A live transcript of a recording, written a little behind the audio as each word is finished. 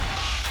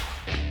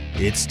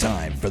It's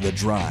time for The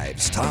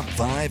Drive's Top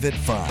 5 at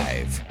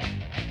 5.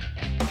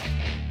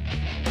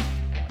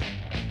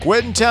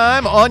 Quitting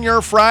time on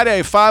your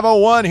Friday,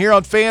 5:01 here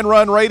on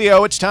Fanrun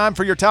Radio. It's time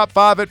for your Top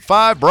 5 at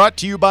 5, brought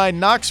to you by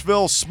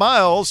Knoxville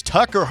Smiles,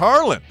 Tucker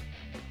Harlan.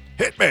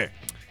 Hit me.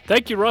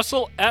 Thank you,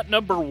 Russell. At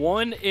number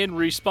 1, in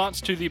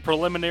response to the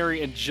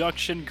preliminary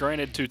injunction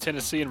granted to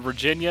Tennessee and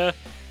Virginia,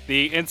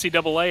 the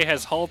NCAA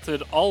has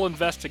halted all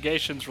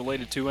investigations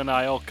related to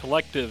NIL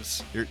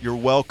collectives. You're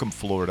welcome,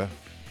 Florida.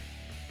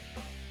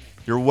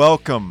 You're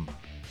welcome,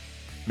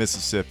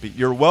 Mississippi.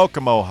 You're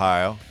welcome,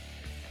 Ohio.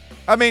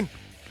 I mean,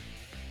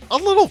 a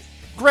little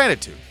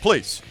gratitude,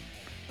 please.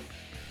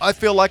 I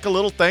feel like a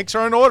little thanks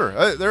are in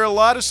order. There are a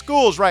lot of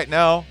schools right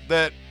now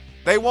that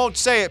they won't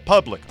say it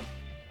publicly,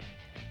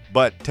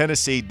 but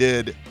Tennessee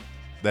did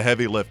the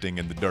heavy lifting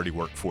and the dirty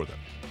work for them.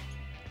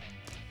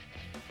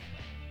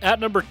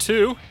 At number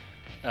 2,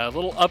 a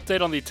little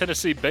update on the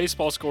Tennessee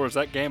baseball scores.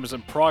 That game is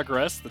in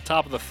progress. The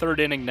top of the third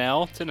inning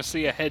now.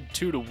 Tennessee ahead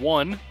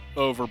 2-1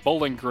 over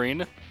Bowling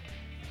Green.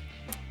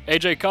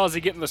 A.J.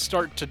 Causey getting the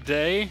start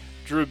today.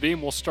 Drew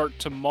Beam will start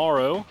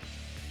tomorrow.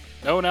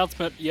 No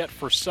announcement yet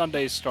for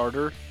Sunday's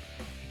starter.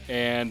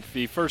 And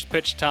the first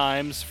pitch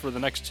times for the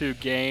next 2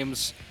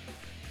 games.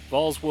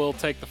 Vols will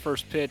take the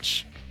first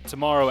pitch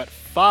tomorrow at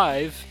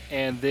 5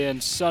 and then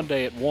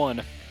Sunday at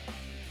 1.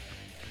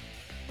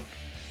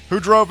 Who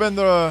drove in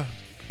the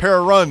pair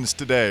of runs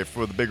today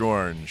for the Big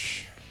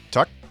Orange?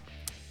 Tuck?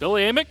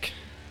 Billy Amick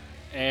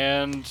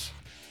and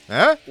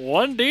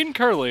one Dean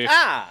Curley.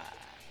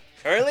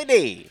 Curly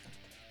D.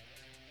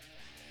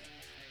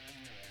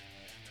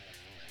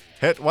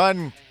 Hit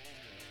one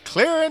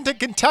clear into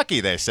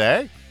Kentucky, they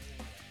say.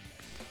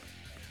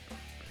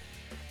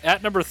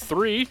 At number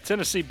 3,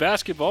 Tennessee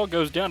basketball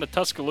goes down to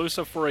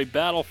Tuscaloosa for a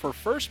battle for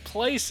first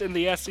place in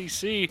the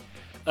SEC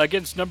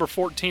against number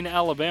 14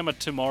 Alabama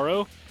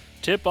tomorrow.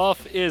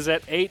 Tip-off is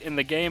at 8 and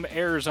the game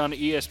airs on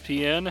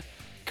ESPN.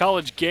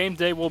 College Game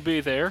Day will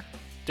be there.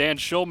 Dan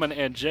Schulman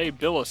and Jay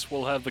Billis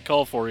will have the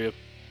call for you.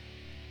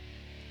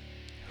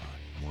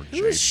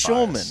 Who is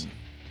Schulman?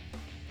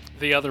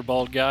 The other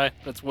bald guy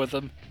that's with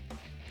him.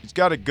 He's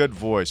got a good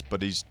voice,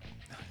 but he's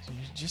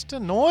just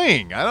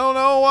annoying. I don't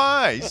know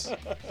why.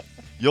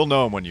 You'll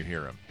know him when you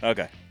hear him.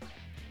 Okay.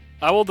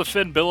 I will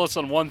defend Billis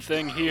on one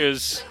thing. He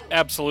is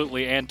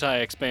absolutely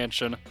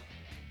anti-expansion.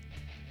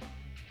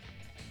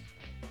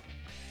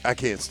 I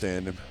can't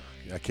stand him.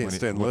 I can't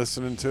stand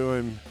listening to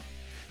him.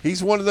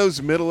 He's one of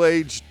those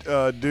middle-aged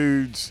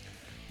dudes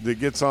that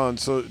gets on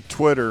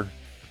Twitter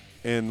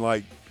and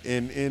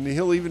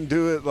he'll even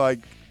do it like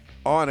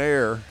on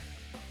air.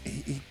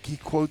 He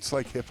quotes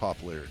like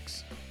hip-hop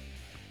lyrics.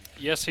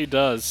 Yes, he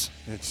does.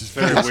 It's just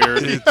very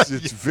weird.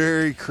 It's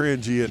very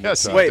cringy.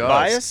 Yes, and Wait,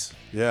 bias?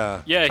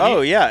 Yeah.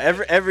 Yeah.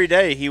 Yeah. Every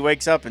day he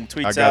wakes up and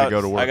tweets out, I gotta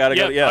go to work. I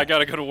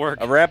gotta go to work.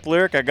 A rap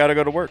lyric, I gotta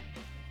go to work.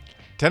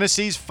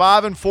 Tennessee's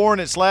 5-4 in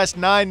its last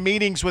 9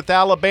 meetings with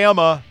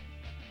Alabama.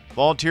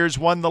 Volunteers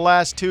won the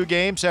last 2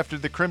 games after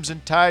the Crimson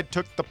Tide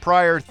took the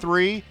prior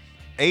 3.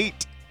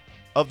 8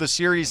 of the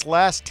series'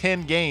 last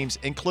 10 games,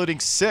 including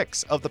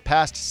 6 of the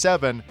past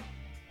 7,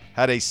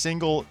 had a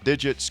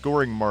single-digit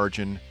scoring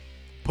margin.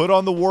 Put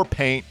on the war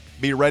paint.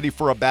 Be ready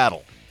for a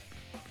battle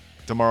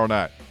tomorrow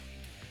night.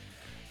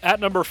 At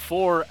number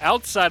 4,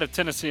 outside of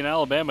Tennessee and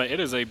Alabama,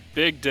 it is a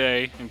big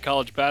day in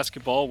college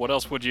basketball. What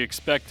else would you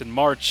expect in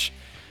March?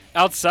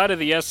 Outside of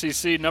the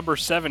SEC, number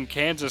 7,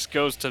 Kansas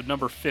goes to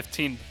number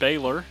 15,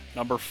 Baylor.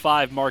 Number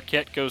 5,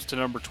 Marquette goes to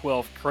number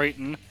 12,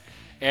 Creighton.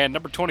 And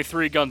number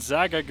 23,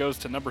 Gonzaga goes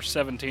to number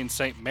 17,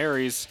 St.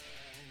 Mary's.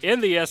 In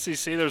the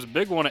SEC, there's a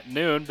big one at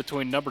noon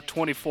between number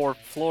 24,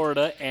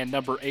 Florida, and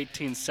number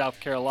 18,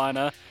 South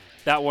Carolina.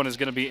 That one is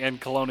going to be in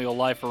Colonial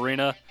Life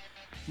Arena.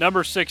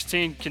 Number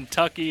 16,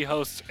 Kentucky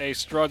hosts a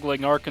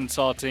struggling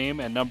Arkansas team,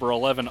 and number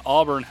 11,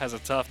 Auburn has a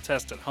tough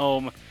test at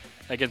home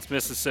against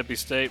Mississippi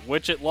State,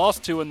 which it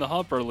lost to in the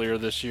hump earlier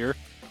this year.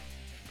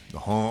 The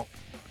hump.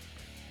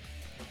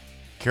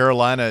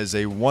 Carolina is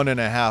a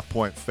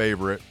 1.5-point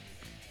favorite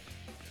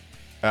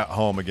at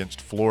home against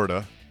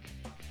Florida.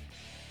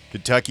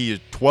 Kentucky is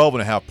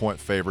 12.5-point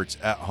favorites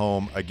at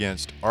home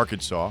against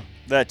Arkansas.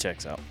 That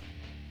checks out.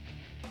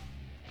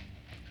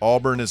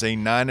 Auburn is a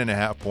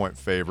 9.5-point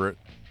favorite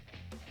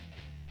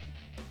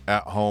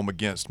at home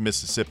against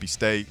Mississippi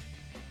State.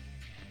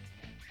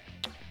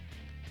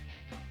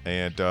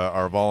 And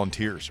our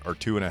Volunteers are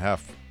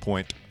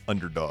 2.5-point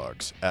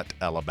underdogs at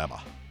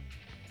Alabama.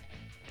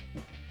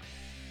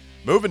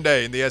 Moving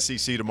day in the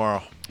SEC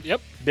tomorrow.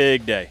 Yep.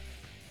 Big day.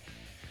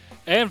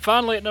 And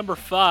finally at number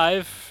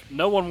 5,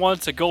 no one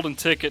wants a golden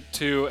ticket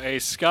to a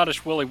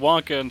Scottish Willy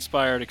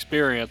Wonka-inspired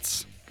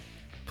experience.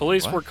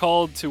 Police were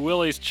called to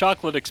Willy's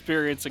chocolate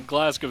experience in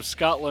Glasgow,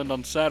 Scotland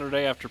on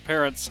Saturday after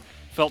parents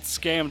felt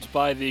scammed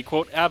by the,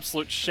 quote,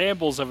 absolute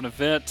shambles of an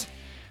event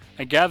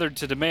and gathered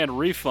to demand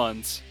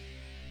refunds.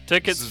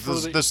 Tickets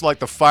This is like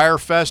the Fire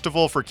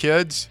Festival for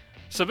kids?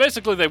 So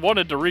basically they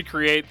wanted to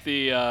recreate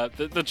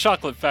the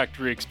chocolate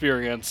factory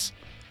experience.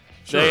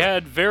 Sure. They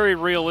had very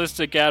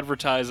realistic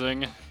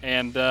advertising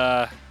and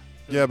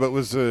yeah, but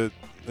was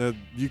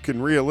you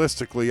can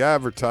realistically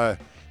advertise.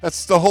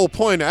 That's the whole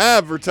point of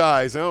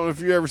advertise. I don't know if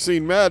you've ever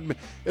seen Mad Men.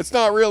 It's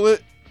not real.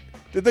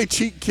 Did they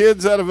cheat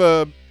kids out of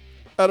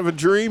a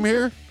dream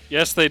here?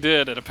 Yes, they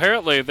did. And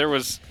apparently there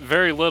was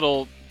very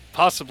little,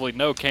 possibly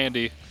no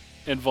candy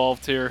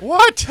involved here.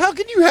 What? How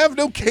can you have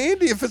no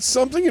candy if it's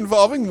something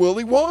involving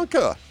Willy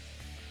Wonka?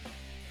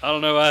 I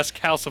don't know. Ask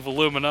House of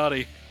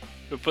Illuminati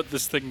who put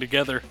this thing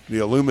together. The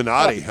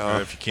Illuminati, huh?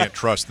 If you can't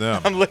trust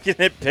them. I'm looking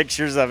at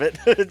pictures of it.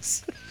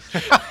 It's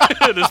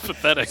It is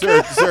pathetic.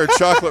 Is there a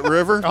chocolate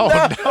river? Oh,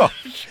 no.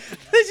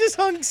 they just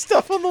hung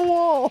stuff on the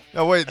wall.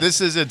 No, wait.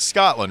 This is in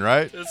Scotland,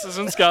 right? This is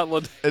in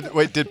Scotland.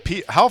 Wait,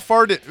 how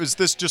far was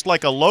this just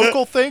like a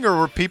local thing, or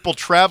were people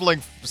traveling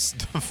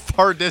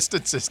far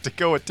distances to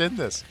go attend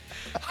this?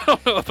 I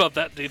don't know about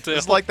that detail.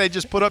 It's like they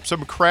just put up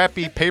some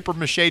crappy paper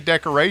mache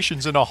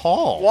decorations in a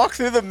hall. Walk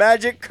through the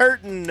magic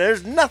curtain.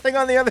 There's nothing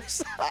on the other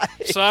side.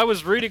 So I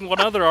was reading one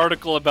other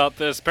article about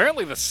this.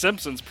 Apparently The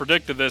Simpsons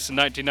predicted this in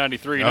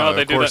 1993. You know Oh, how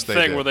they of do that course they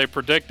thing did. where they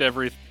predict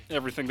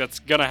everything that's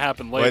going to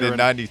happen Wait, later. in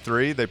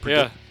 '93 they Yeah,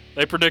 predicted.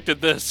 they predicted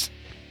this.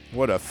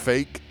 What a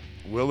fake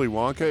Willy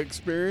Wonka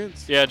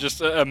experience. Yeah,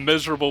 just a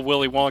miserable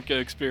Willy Wonka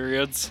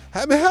experience.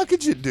 How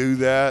could you do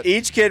that?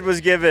 Each kid was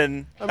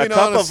given I mean, a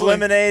cup of honestly-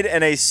 lemonade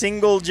and a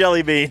single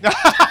jelly bean.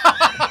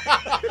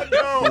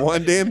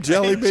 One damn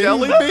jelly bean.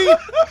 Jelly bean?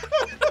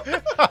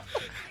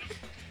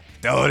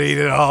 Don't eat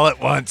it all at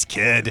once,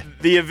 kid.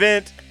 The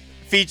event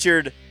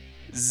featured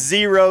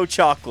 0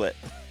 chocolate.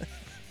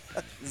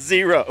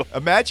 0.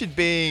 Imagine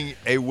being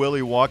a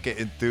Willy Wonka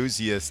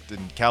enthusiast in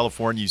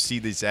California. You see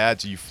these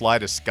ads, you fly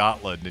to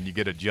Scotland, and you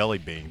get a jelly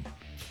bean,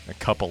 a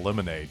cup of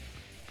lemonade.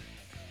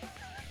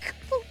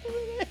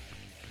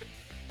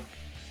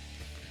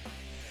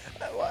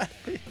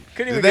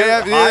 Couldn't Do even they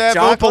get have,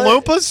 hot chocolate.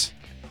 Oompa Loompas?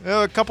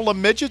 A couple of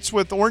midgets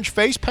with orange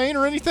face paint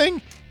or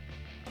anything?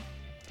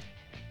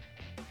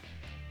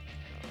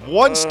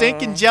 One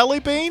stinking jelly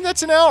bean?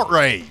 That's an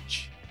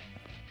outrage.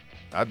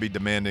 I'd be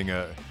demanding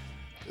a...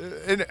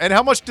 And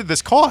how much did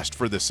this cost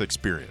for this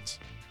experience?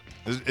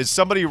 Is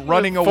somebody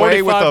running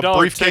away with a $45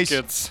 briefcase?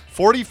 tickets.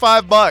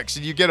 $45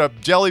 and you get a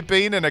jelly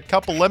bean and a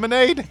cup of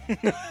lemonade?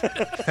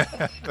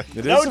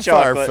 It No is a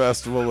fire chocolate.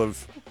 festival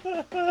of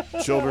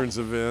children's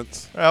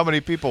events. How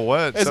many people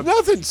went? It's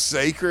nothing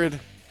sacred.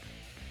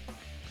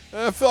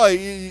 I feel like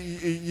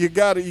you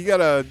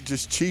gotta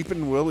just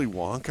cheapen Willy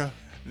Wonka.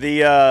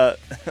 The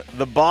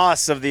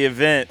boss of the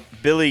event,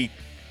 Billy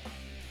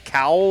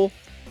Cowell,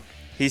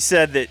 he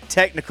said that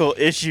technical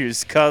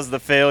issues caused the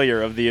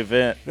failure of the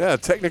event. Yeah,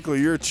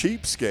 technically you're a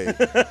cheapskate.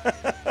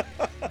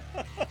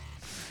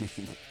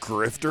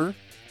 Grifter.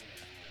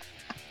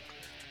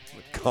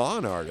 A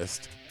con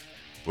artist.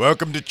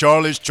 Welcome to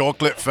Charlie's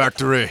Chocolate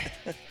Factory.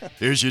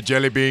 Here's your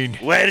jelly bean.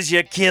 Where's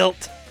your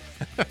kilt?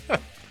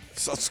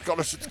 So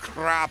Scottish it's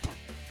crap.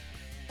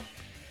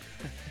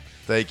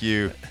 Thank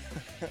you,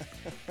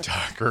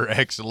 Tucker.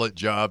 Excellent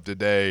job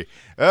today.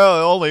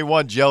 Well, only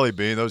one jelly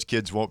bean. Those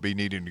kids won't be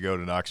needing to go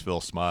to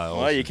Knoxville Smiles.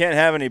 Well, you can't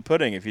have any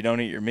pudding if you don't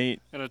eat your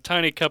meat. And a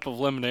tiny cup of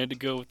lemonade to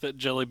go with that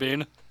jelly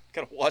bean.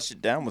 Gotta wash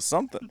it down with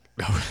something.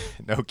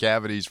 No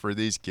cavities for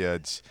these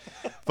kids.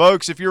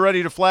 Folks, if you're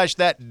ready to flash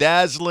that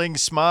dazzling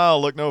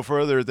smile, look no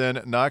further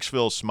than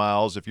Knoxville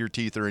Smiles. If your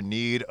teeth are in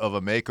need of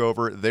a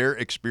makeover, their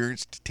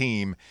experienced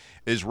team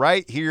is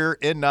right here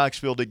in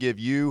Knoxville to give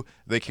you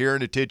the care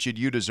and attention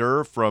you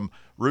deserve, from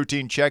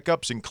routine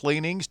checkups and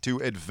cleanings to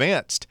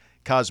advanced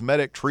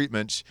cosmetic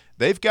treatments.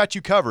 They've got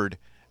you covered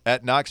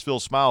at Knoxville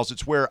Smiles.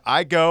 It's where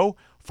I go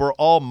for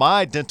all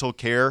my dental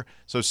care.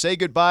 So say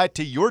goodbye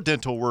to your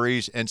dental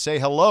worries and say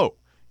hello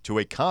to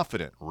a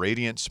confident,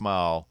 radiant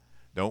smile.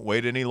 Don't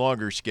wait any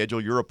longer.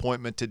 Schedule your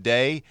appointment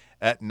today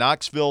at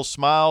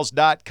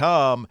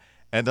KnoxvilleSmiles.com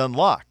and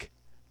unlock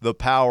the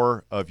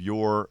power of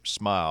your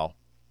smile.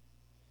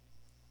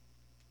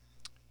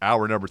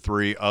 Hour number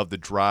 3 of the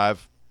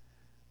drive.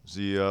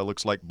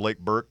 Looks like Blake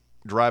Burke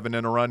driving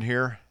in a run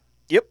here.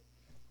 Yep.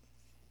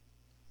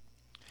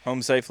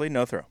 Home safely,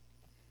 no throw.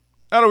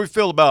 How do we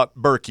feel about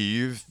Berkey?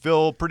 You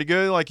feel pretty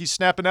good, like he's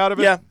snapping out of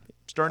it? Yeah.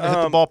 Starting to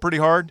hit the ball pretty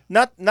hard?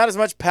 Not as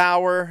much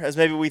power as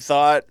maybe we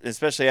thought,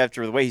 especially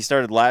after the way he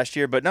started last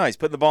year. But no, he's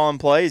putting the ball in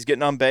play. He's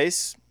getting on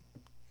base.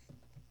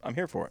 I'm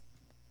here for it.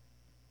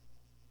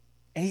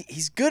 And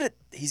he's good at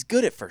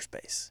first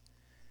base.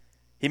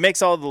 He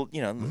makes all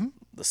the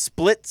the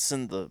splits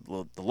and the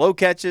low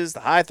catches,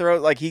 the high throw.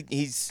 Like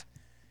he's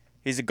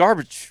a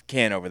garbage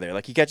can over there.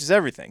 Like he catches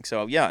everything.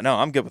 So yeah, no,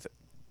 I'm good with it.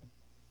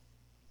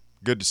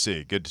 Good to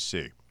see. Good to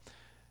see.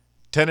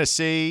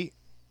 Tennessee,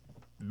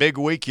 big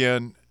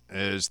weekend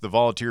as the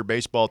Volunteer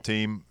baseball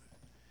team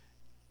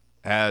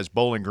has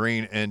Bowling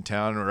Green in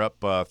town. We're up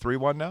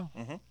 3-1 now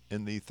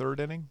in the third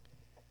inning.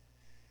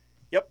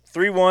 Yep,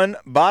 3-1,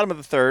 bottom of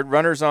the third.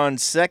 Runners on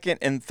second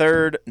and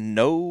third.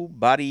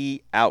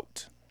 Nobody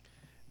out.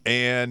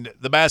 And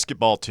the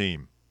basketball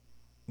team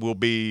will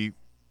be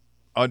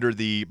under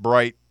the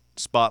bright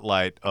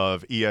spotlight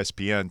of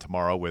ESPN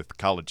tomorrow with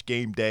College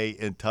Game Day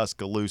in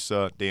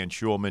Tuscaloosa. Dan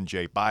Schulman,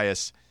 Jay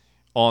Bias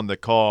on the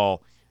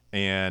call,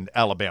 and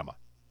Alabama.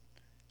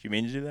 you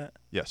mean to do that?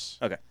 Yes.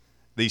 Okay.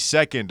 The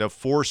second of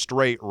 4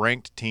 straight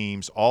ranked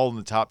teams, all in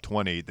the top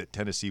 20, that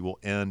Tennessee will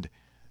end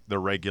the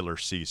regular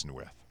season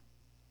with.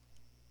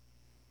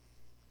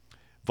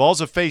 Vols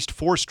have faced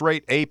 4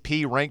 straight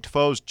AP ranked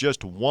foes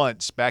just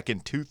once back in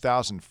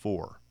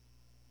 2004.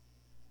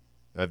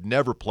 I've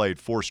never played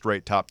 4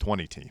 straight top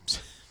 20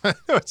 teams.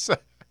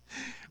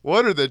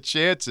 What are the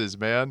chances,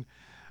 man?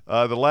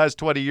 The last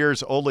 20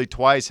 years, only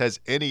twice has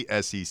any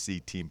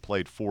SEC team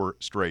played 4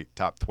 straight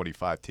top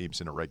 25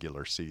 teams in a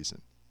regular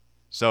season.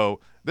 So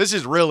this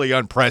is really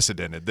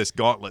unprecedented, this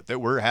gauntlet that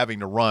we're having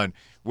to run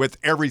with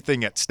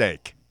everything at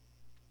stake.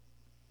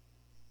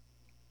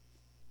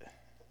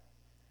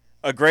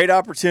 A great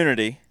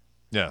opportunity.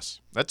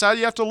 Yes. That's how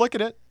you have to look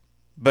at it.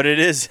 But it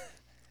is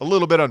a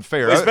little bit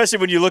unfair. Especially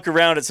when you look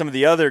around at some of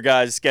the other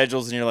guys'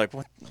 schedules and you're like,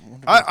 what?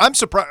 I'm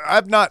surprised.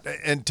 I'm not,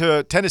 and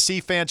to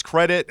Tennessee fans'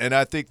 credit, and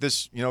I think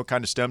this,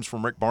 kind of stems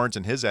from Rick Barnes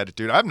and his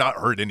attitude, I've not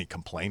heard any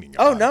complaining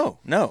about it.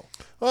 No.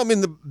 Well, I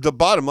mean, the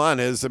bottom line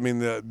is,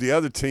 the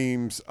other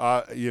teams,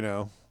 our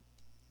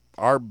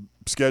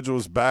schedule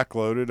is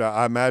backloaded.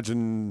 I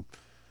imagine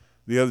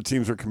the other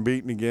teams we're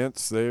competing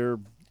against,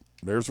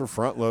 theirs were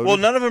front loaded. Well,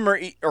 none of them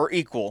are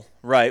equal,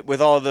 right? With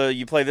all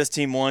you play this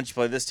team once, you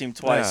play this team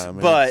twice. Yeah,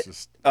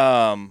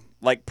 but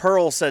like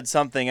Pearl said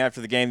something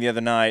after the game the other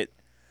night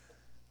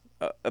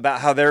about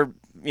how their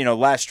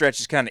last stretch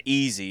is kind of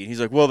easy. He's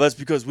like, well, that's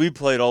because we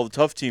played all the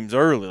tough teams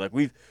early. Like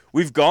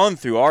we've gone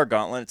through our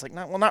gauntlet. It's like,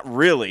 not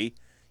really.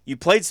 You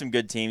played some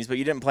good teams, but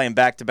you didn't play them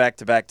back to back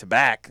to back to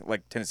back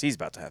like Tennessee's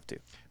about to have to.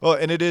 Well,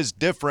 and it is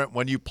different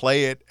when you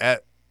play it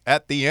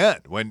at the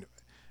end when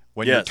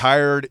yes. You're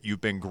tired, you've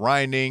been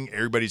grinding,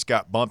 everybody's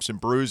got bumps and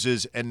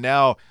bruises, and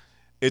now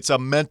it's a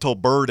mental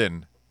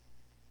burden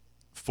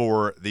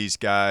for these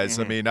guys.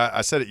 Mm-hmm.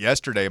 I said it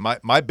yesterday.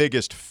 My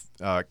biggest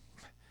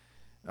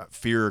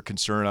fear,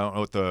 concern, I don't know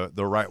what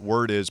the right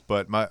word is,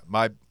 but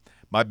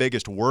my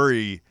biggest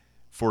worry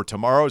for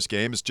tomorrow's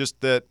game is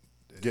just that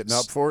getting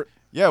up for it.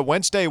 Yeah,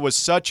 Wednesday was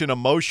such an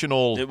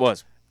emotional. It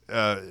was.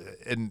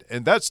 And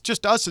that's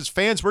just us as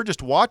fans. We're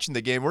just watching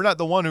the game. We're not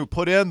the one who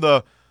put in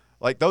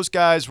those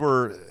guys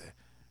were,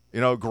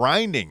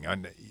 grinding.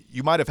 And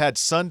you might have had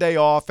Sunday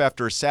off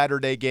after a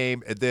Saturday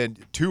game and then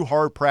 2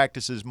 hard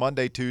practices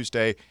Monday,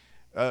 Tuesday.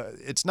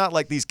 It's not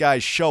like these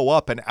guys show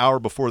up an hour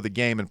before the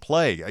game and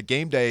play. A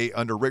game day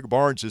under Rick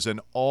Barnes is an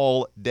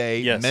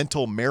all-day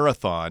mental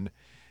marathon.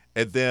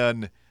 And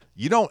then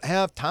you don't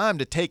have time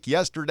to take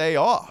yesterday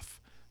off.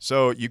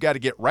 So you got to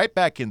get right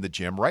back in the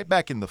gym, right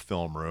back in the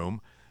film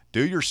room,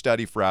 do your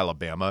study for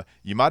Alabama.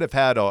 You might have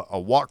had a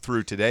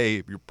walkthrough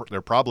today.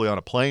 They're probably on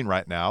a plane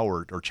right now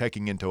or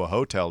checking into a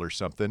hotel or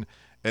something.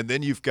 And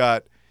then you've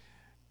got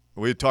 –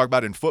 we talk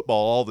about in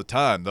football all the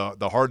time,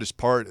 the hardest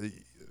part,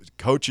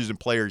 coaches and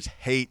players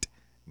hate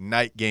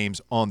night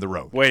games on the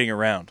road. Waiting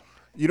around.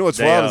 You know what's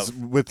wild is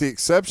with the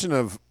exception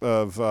of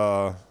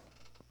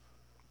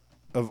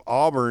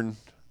Auburn,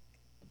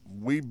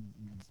 we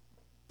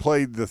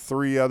played the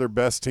 3 other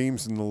best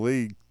teams in the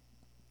league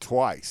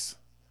twice.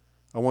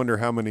 I wonder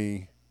how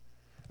many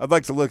 – I'd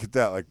like to look at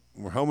that. Like,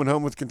 we're home and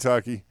home with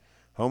Kentucky,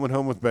 home and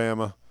home with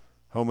Bama,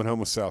 home and home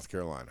with South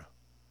Carolina.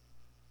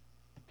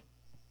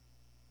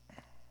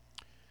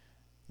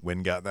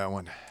 Wynn got that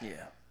one.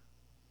 Yeah.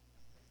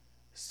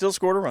 Still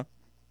scored a run.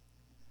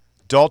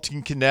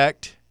 Dalton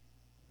Connect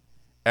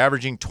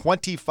averaging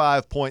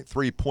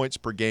 25.3 points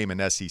per game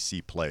in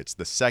SEC play. It's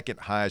the second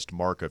highest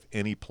mark of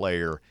any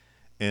player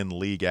in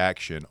league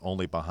action,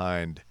 only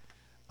behind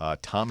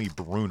Tommy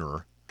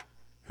Bruner,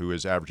 who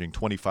is averaging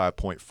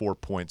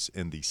 25.4 points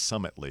in the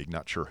Summit League.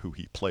 Not sure who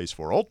he plays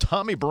for. Old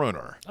Tommy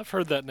Bruner. I've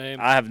heard that name.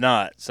 I have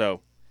not,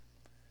 so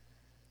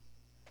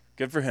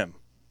good for him.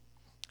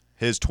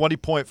 His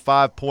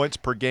 20.5 points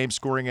per game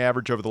scoring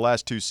average over the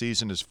last 2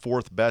 seasons is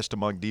 4th best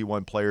among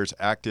D1 players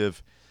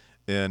active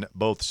in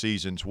both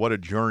seasons. What a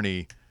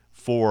journey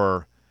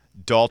for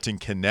Dalton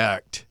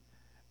Connect,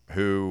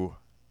 who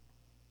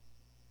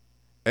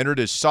entered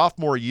his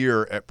sophomore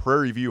year at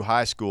Prairie View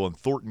High School in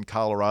Thornton,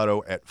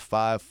 Colorado at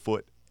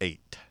 5'8",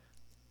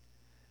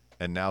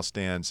 and now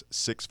stands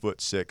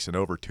 6'6" and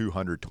over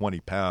 220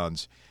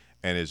 pounds,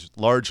 and is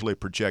largely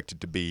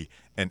projected to be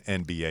an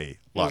NBA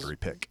lottery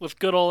pick. With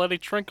good old Eddie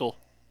Trinkle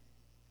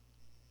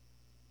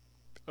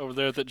over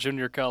there at that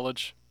junior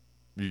college.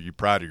 You're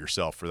proud of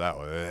yourself for that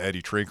one.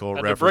 Eddie Trinkle,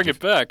 Had to bring it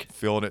back.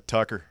 Feeling it,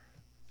 Tucker.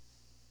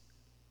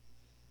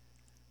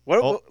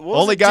 What was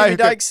only it guy Jimmy who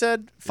Dykes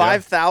said?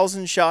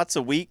 5,000 shots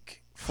a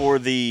week for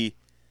the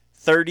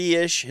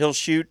 30-ish he'll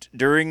shoot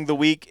during the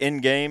week in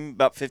game,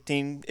 about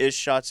 15-ish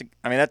shots.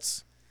 I mean,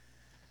 that's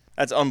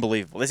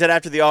unbelievable. They said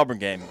after the Auburn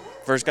game,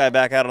 first guy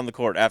back out on the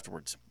court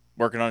afterwards,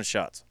 working on his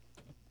shots.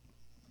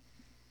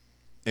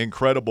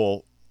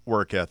 Incredible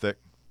work ethic.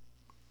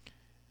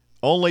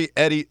 Only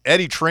Eddie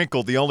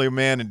Trinkle, the only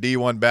man in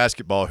D1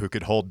 basketball who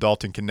could hold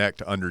Dalton Connect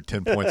to under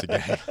 10 points a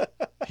game.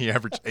 He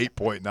averaged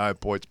 8.9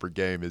 points per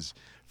game his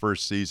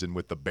first season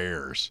with the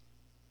Bears.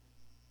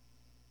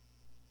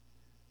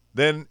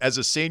 Then, as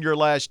a senior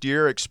last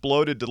year,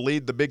 exploded to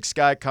lead the Big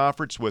Sky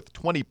Conference with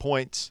 20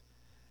 points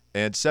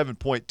and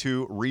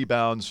 7.2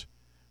 rebounds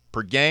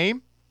per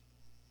game.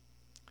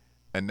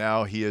 And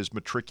now he is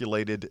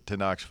matriculated to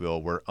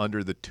Knoxville, where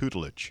under the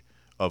tutelage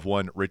of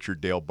one Richard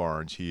Dale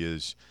Barnes, he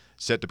is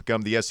set to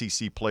become the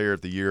SEC Player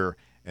of the Year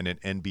and an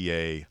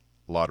NBA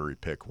lottery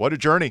pick. What a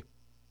journey.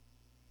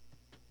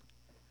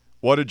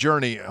 What a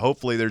journey.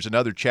 Hopefully there's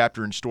another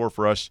chapter in store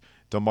for us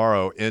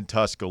tomorrow in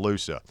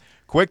Tuscaloosa.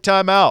 Quick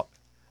timeout.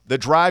 The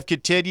drive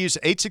continues,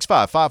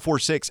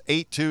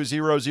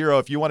 865-546-8200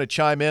 if you want to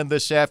chime in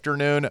this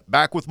afternoon.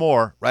 Back with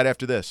more right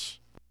after this.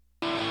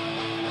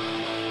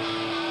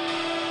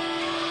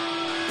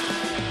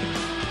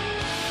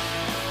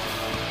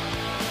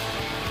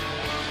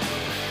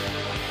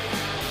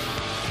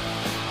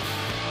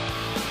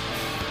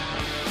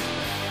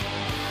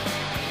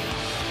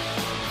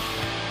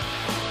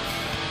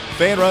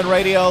 Fanrun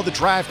Radio, the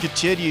drive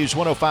continues,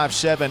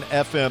 105.7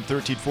 FM,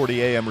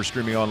 1340 AM. We're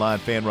streaming online,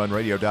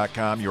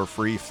 fanrunradio.com, your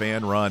free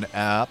Fanrun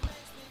app.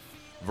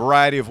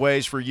 Variety of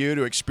ways for you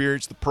to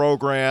experience the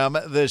program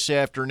this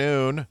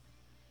afternoon.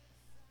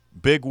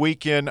 Big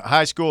weekend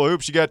high school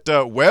hoops. You got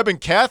Webb and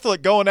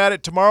Catholic going at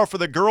it tomorrow for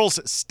the girls'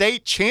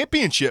 state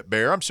championship,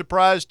 Bear. I'm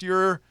surprised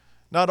you're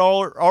not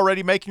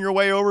already making your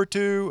way over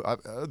to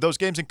those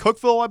games in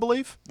Cookeville, I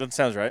believe. That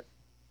sounds right.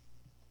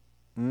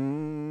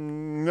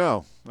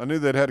 No, I knew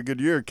they'd had a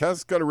good year.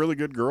 Cath's got a really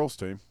good girls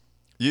team.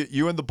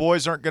 You and the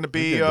boys aren't going to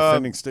be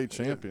defending state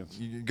champions.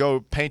 You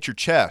go paint your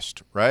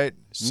chest, right?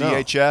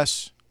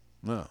 CHS?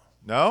 No.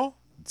 No?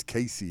 It's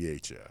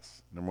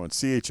KCHS. Number one,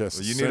 CHS.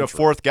 Well, you need a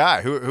fourth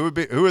guy.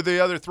 Who are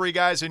the other three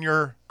guys in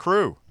your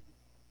crew?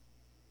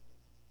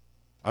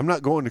 I'm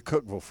not going to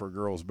Cookeville for a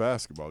girls'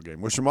 basketball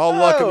game. Wish them all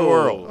luck in the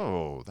world.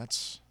 Oh,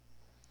 that's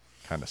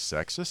kind of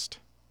sexist.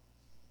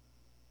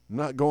 I'm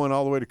not going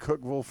all the way to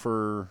Cookeville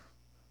for.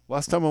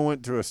 Last time I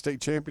went to a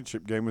state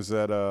championship game was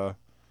that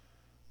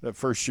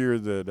first year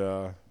that,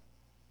 or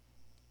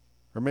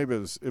maybe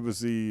it was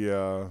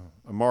the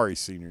Amari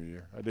senior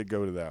year. I did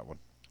go to that one.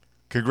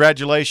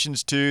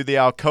 Congratulations to the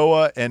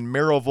Alcoa and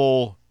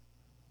Maryville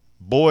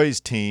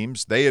boys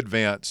teams. They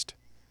advanced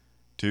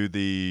to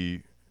the,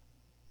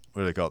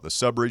 what do they call it, the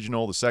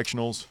sub-regional, the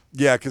sectionals?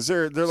 Yeah, because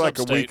they're like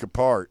a week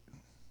apart.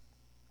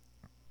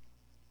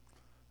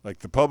 Like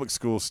the public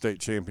school state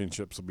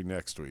championships will be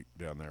next week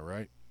down there,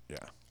 right?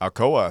 Yeah.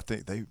 Alcoa, I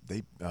think they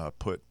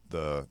put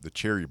the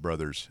Cherry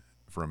brothers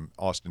from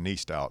Austin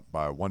East out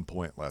by 1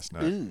 point last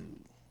night. Ooh.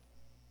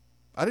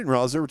 I didn't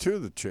realize there were two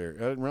of the Cherry.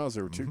 I didn't realize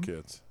there were two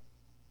kids.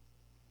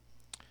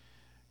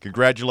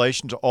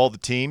 Congratulations to all the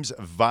teams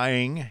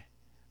vying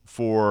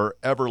for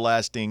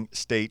everlasting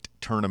state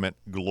tournament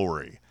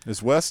glory.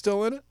 Is West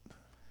still in it?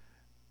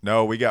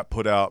 No, we got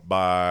put out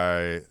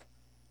by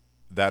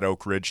that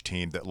Oak Ridge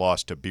team that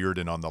lost to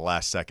Bearden on the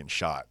last second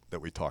shot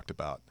that we talked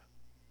about.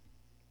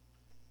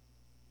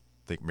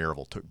 I think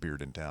Maryville took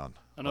Bearden down.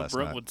 I know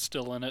Brentwood's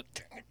still in it.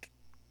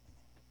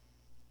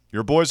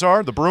 Your boys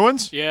are? The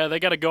Bruins? Yeah, they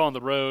got to go on the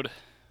road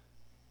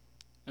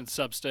in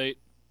sub-state.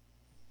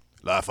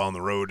 Life on the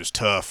road is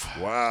tough.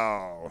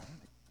 Wow.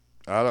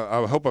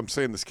 I hope I'm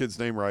saying this kid's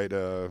name right.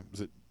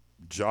 Is it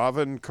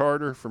Javon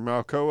Carter from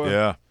Alcoa?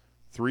 Yeah.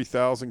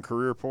 3,000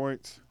 career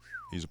points.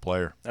 He's a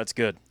player. That's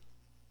good.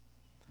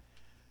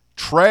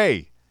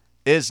 Trey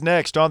is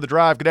next on the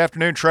drive. Good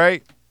afternoon,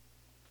 Trey.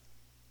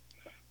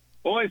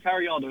 Boys, how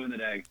are y'all doing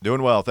today?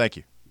 Doing well, thank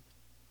you.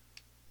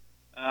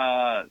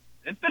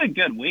 It's been a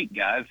good week,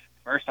 guys.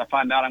 First, I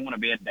find out I'm going to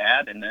be a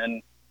dad, and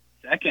then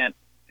second,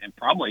 and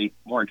probably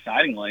more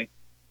excitingly,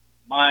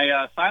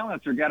 my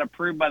silencer got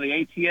approved by the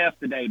ATF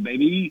today,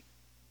 baby.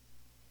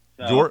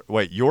 So,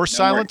 your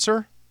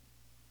silencer?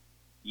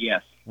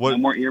 Yes. What? No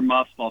more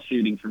earmuffs while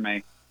shooting for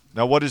me.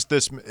 Now, what is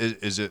this?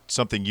 Is it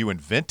something you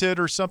invented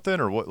or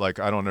something, or what? Like,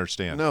 I don't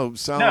understand. No,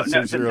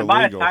 silencers are to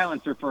buy a illegal.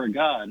 silencer for a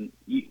gun,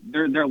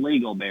 they're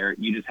legal, Barrett.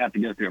 You just have to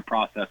go through a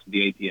process with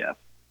the ATF.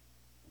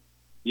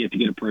 You have to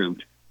get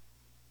approved.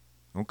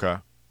 Okay.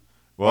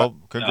 Well,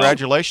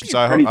 congratulations.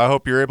 I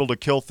hope you're able to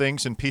kill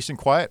things in peace and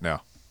quiet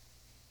now.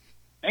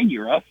 Thank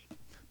you, Russ.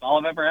 That's all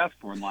I've ever asked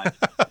for in life.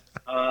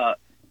 Guys,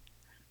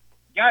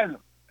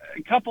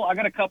 I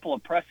got a couple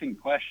of pressing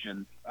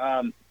questions.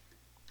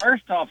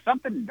 First off,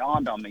 something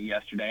dawned on me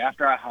yesterday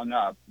after I hung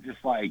up, just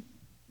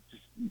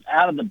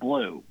out of the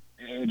blue.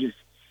 It just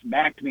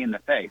smacked me in the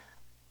face.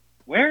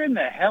 Where in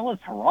the hell is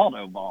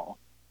Geraldo Ball?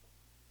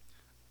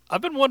 I've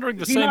been wondering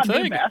the Does he same not do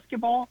thing.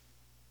 basketball?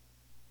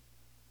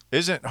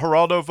 Isn't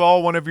Geraldo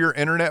Vol one of your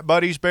internet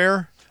buddies,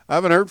 Bear? I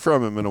haven't heard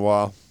from him in a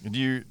while. Do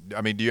you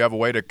have a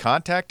way to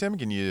contact him?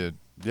 Can you?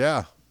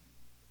 Yeah,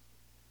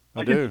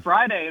 I do. It's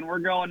Friday, and we're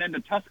going into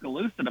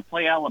Tuscaloosa to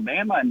play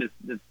Alabama, and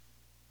does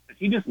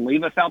he just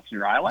leave us out to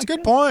dry like That's a good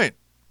this? point.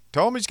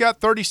 Tell him he's got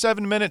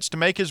 37 minutes to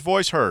make his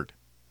voice heard.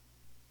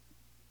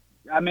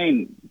 I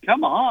mean,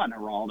 come on,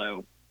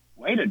 Geraldo.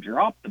 Way to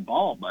drop the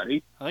ball,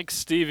 buddy. I think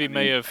Stevie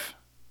may have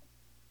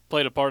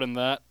played a part in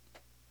that.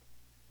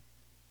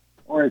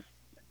 Or is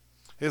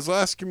His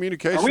last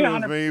communication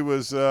with me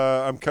was,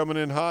 I'm coming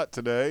in hot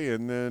today,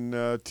 and then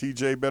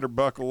TJ better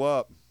buckle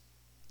up.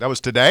 That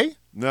was today?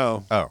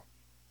 No. Oh.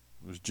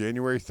 It was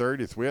January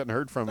 30th. We hadn't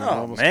heard from him in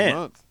Oh, almost man. a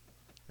month.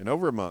 In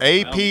over a month.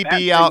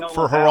 APB Well, out bad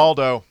for signal about-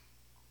 Geraldo.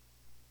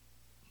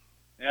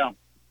 Yeah.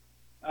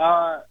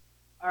 All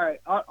right.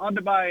 On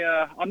to my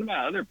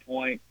other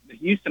point,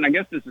 Houston. I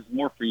guess this is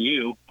more for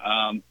you,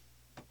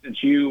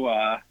 since you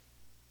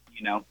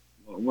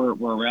we're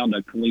around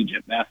a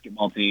collegiate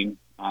basketball team.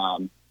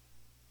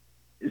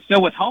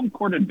 So with home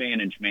court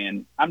advantage,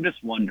 man, I'm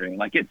just wondering.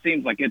 Like, it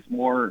seems like it's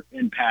more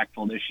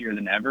impactful this year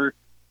than ever.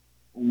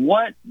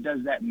 What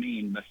does that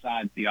mean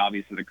besides the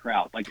obvious of the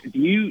crowd? Like,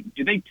 do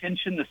they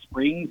tension the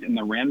springs and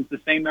the rims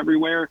the same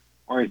everywhere,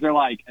 or is there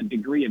like a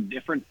degree of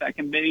difference that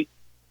can be?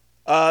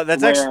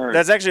 That's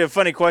actually a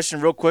funny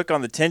question. Real quick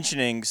on the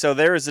tensioning. So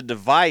there is a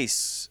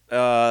device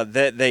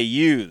that they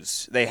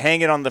use. They hang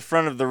it on the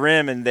front of the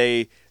rim, and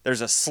there's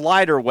a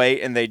slider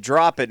weight, and they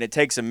drop it, and it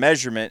takes a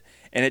measurement,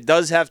 and it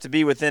does have to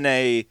be within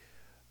a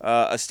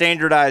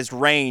standardized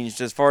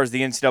range as far as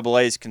the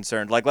NCAA is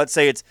concerned. Like, let's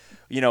say it's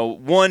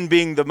 1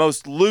 being the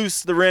most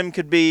loose the rim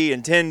could be,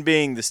 and 10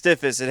 being the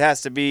stiffest. It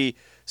has to be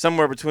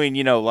somewhere between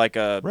like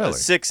a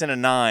 6 and a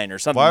 9 or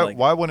something.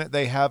 Why wouldn't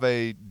they have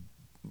a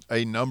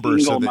number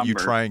so that you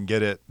try and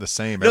get it the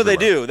same? No,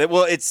 everywhere? they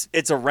do.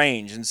 It's a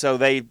range, and so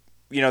they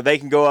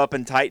can go up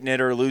and tighten it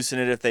or loosen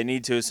it if they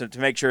need to, so to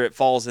make sure it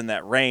falls in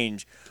that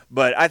range.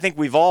 But I think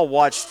we've all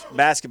watched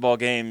basketball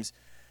games,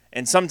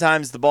 and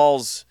sometimes the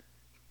balls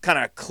kind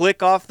of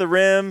click off the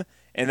rim,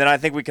 and then I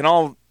think we can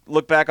all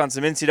look back on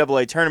some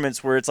NCAA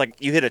tournaments where it's like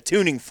you hit a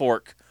tuning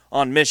fork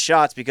on missed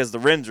shots because the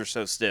rims are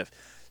so stiff.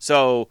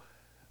 So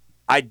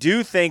I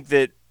do think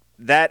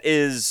that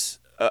is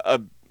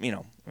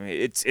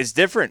it's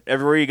different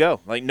everywhere you go.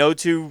 Like, no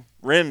two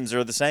rims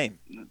are the same.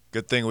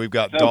 Good thing we've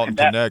got So Dalton could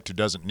that- Connect, who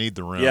doesn't need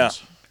the rims. Yeah,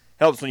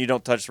 helps when you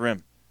don't touch the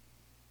rim.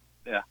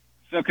 Yeah.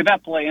 So could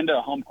that play into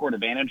a home court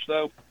advantage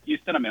though,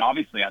 Houston? I mean,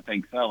 obviously, I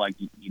think so. Like,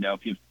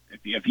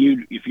 if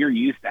you're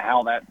used to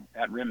how that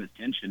rim is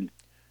tensioned,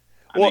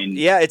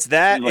 it's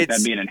that. Seems like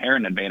that'd be an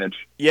inherent advantage.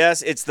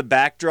 Yes, it's the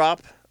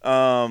backdrop.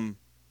 For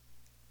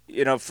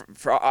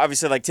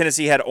obviously, like,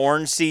 Tennessee had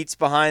orange seats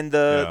behind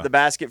the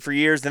basket for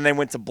years. Then they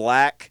went to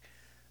black.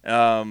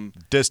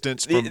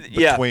 Distance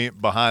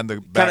behind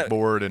the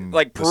backboard and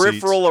like the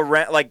peripheral seats.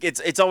 around. Like,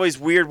 it's always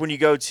weird when you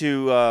go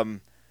to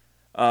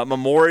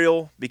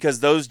Memorial, because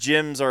those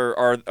gyms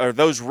are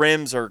those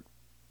rims are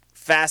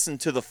fastened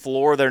to the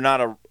floor. They're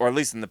not or at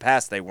least in the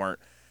past they weren't.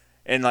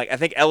 And like, I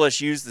think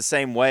LSU's the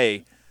same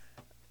way.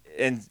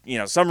 And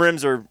some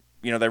rims are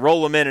they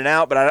roll them in and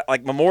out, but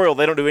like Memorial,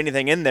 they don't do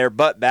anything in there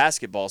but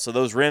basketball. So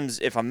those rims,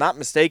 if I'm not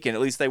mistaken,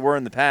 at least they were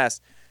in the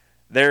past,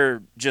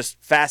 they're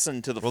just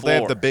fastened to the floor. Well, they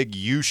have the big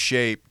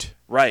U-shaped,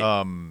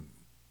 right?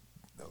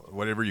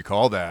 Whatever you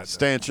call that,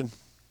 stanchion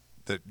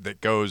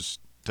that goes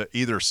to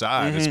either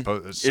side.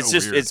 Mm-hmm. It's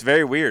weird. It's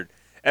very weird.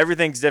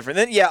 Everything's different.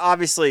 Then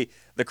obviously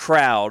the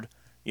crowd.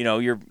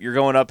 You're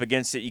going up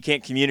against it. You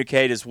can't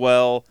communicate as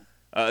well.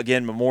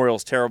 Again,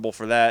 Memorial's terrible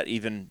for that,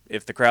 even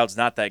if the crowd's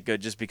not that good,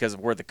 just because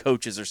of where the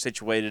coaches are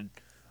situated,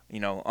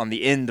 on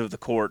the end of the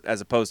court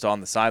as opposed to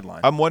on the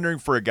sideline. I'm wondering,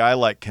 for a guy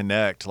like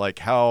Connect, like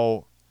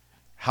how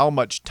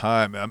much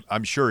time.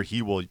 I'm sure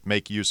he will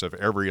make use of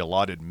every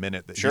allotted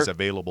minute that he's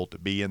available to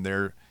be in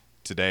there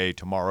today,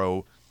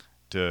 tomorrow,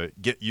 to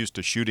get used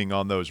to shooting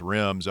on those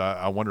rims.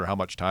 I wonder how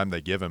much time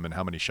they give him and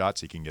how many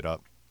shots he can get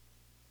up.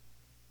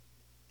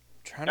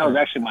 That was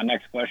actually my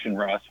next question,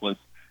 Russ, was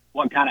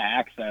what kind of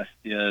access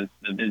does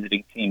the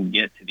visiting team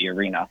get to the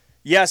arena?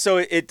 Yeah, so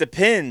it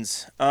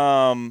depends.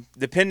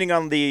 Depending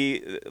on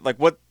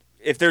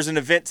if there's an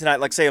event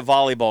tonight, like say a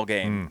volleyball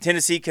game,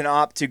 Tennessee can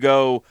opt to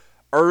go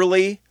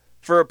early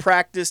for a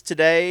practice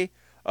today.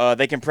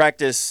 They can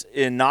practice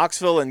in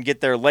Knoxville and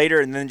get there later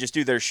and then just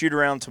do their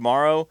shoot-around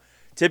tomorrow.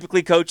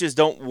 Typically, coaches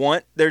don't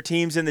want their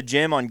teams in the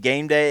gym on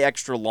game day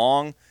extra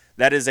long.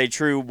 That is a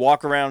true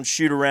walk-around,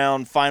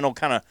 shoot-around, final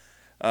kind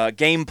of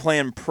game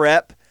plan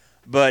prep.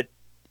 But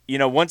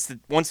once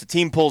the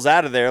team pulls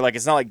out of there, like,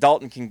 it's not like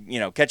Dalton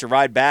can catch a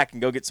ride back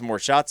and go get some more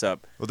shots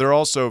up. Well, they're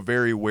also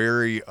very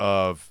wary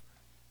of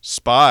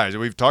spies.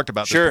 We've talked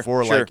about this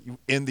before, like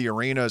in the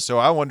arena. So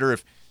I wonder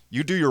if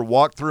you do your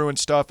walkthrough and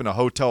stuff in a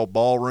hotel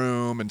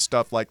ballroom and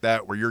stuff like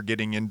that, where you're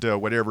getting into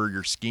whatever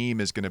your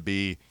scheme is going to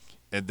be,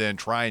 and then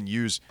try and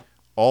use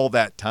all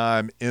that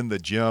time in the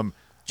gym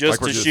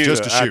just to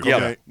shoot.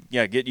 Okay.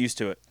 Yeah, get used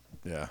to it.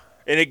 Yeah.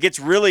 And it gets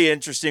really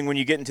interesting when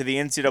you get into the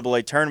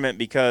NCAA tournament,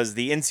 because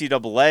the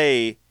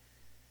NCAA,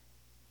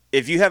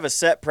 if you have a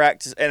set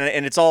practice,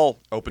 and it's all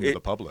open to the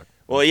public.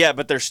 Well, yeah,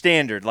 but they're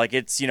standard. Like,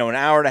 it's, an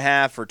hour and a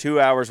half or 2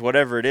 hours,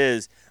 whatever it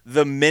is.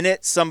 The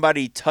minute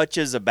somebody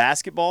touches a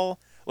basketball,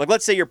 like,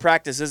 let's say your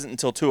practice isn't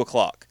until 2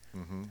 o'clock.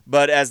 Mm-hmm.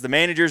 But as the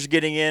managers are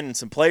getting in and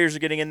some players are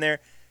getting in there,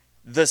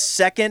 the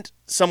second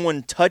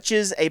someone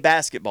touches a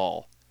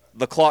basketball,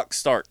 the clock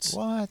starts.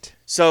 What?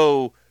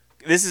 So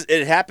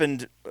it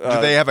happened.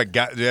 Do they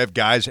have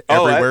guys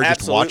everywhere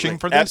just watching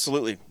for this?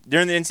 Absolutely.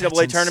 During the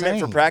NCAA tournament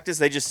for practice,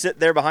 they just sit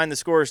there behind the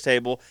scorer's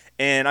table,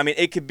 and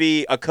it could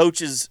be a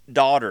coach's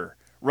daughter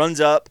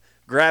runs up,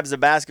 grabs a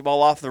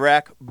basketball off the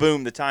rack,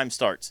 boom, the time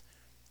starts.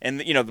 and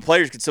the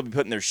players could still be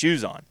putting their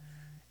shoes on,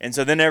 and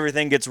so then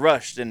everything gets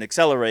rushed and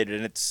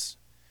accelerated, and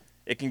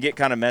it can get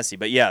kind of messy.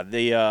 But yeah,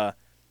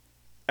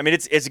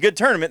 it's a good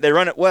tournament. They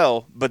run it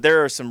well, but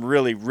there are some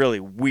really, really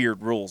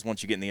weird rules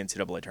once you get in the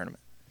NCAA tournament.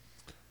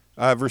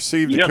 I've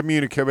received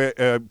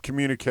a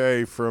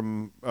communique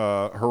from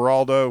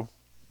Geraldo.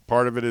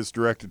 Part of it is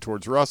directed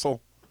towards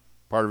Russell.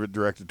 Part of it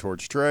directed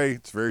towards Trey.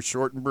 It's very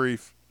short and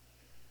brief.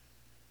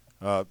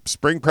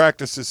 Spring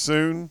practice is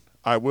soon.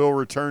 I will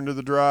return to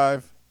the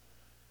drive.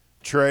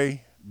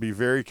 Trey, be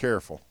very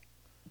careful.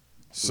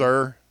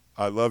 Sir,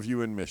 I love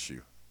you and miss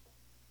you.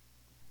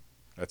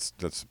 That's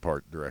the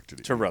part directed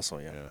at To you.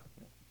 Russell, yeah.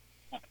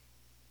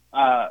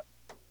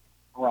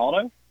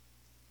 Geraldo,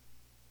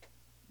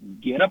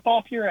 get up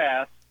off your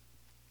ass,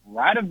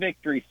 write a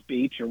victory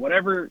speech or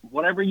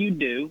whatever you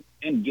do,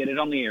 and get it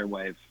on the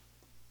airwaves.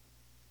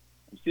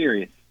 I'm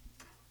serious.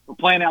 We're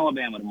playing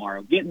Alabama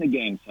tomorrow. Get in the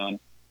game, son.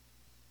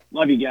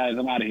 Love you guys.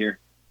 I'm out of here.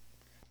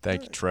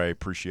 Thank you, Trey.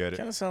 Appreciate it.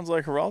 Kind of sounds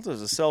like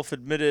Geraldo's a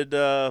self-admitted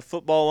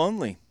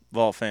football-only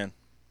Vol fan.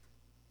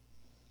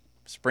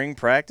 Spring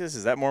practice,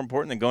 is that more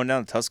important than going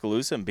down to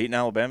Tuscaloosa and beating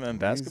Alabama in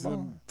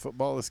basketball?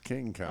 Football is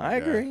king kind of I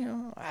guy. agree.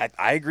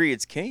 I agree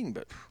it's king,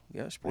 but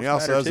yeah, sports He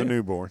also matter has too. a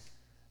newborn.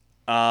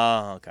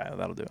 Okay, well,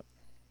 that'll do it.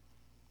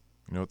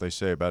 You know what they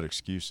say about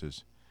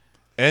excuses.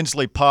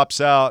 Ensley pops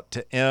out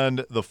to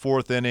end the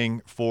fourth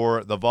inning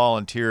for the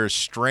Volunteers,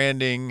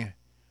 stranding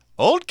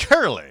Old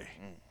Curly,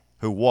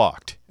 who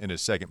walked in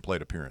his second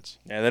plate appearance.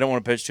 Yeah, they don't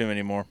want to pitch to him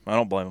anymore. I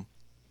don't blame them.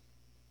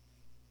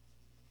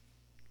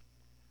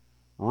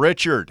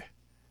 Richard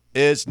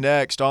is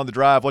next on the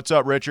drive. What's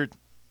up, Richard?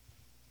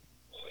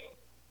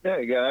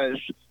 Hey, guys.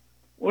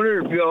 Wonder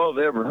if y'all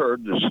have ever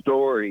heard the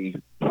story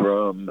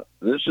from,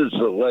 this is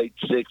the late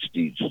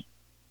 60s,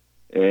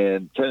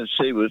 and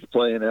Tennessee was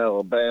playing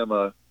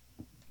Alabama.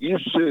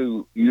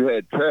 You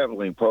had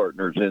traveling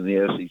partners in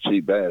the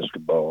SEC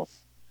basketball,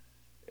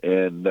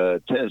 and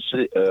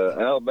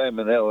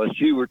Alabama and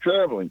LSU were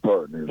traveling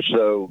partners,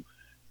 so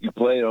you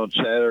played on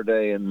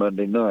Saturday and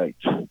Monday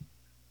nights.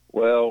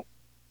 Well,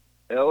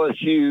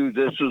 LSU,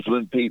 this was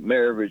when Pete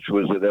Maravich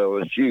was at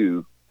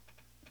LSU,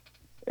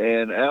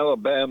 and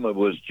Alabama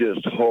was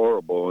just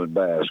horrible in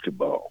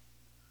basketball.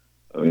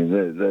 I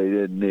mean,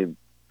 they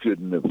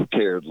couldn't have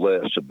cared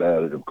less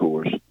about it, of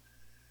course.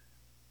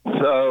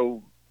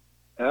 So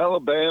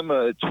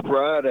Alabama, it's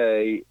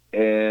Friday,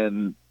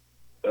 and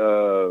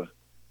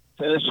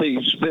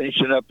Tennessee's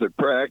finishing up their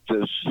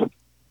practice.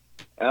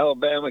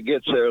 Alabama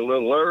gets there a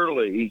little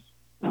early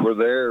for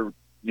they're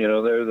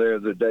there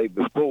the day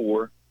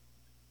before.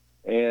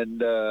 And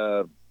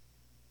they're,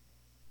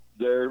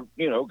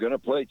 going to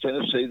play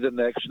Tennessee the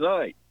next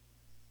night.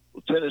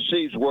 Well,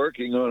 Tennessee's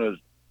working on a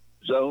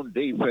zone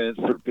defense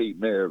for Pete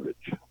Maravich.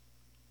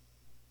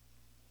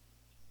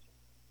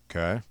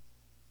 Okay.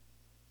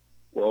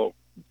 Well,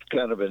 it's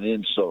kind of an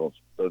insult,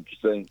 don't you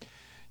think?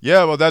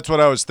 Yeah, well, that's what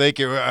I was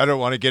thinking. I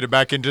don't want to get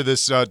back into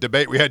this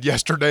debate we had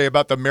yesterday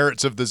about the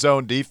merits of the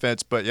zone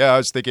defense, but, yeah, I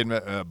was thinking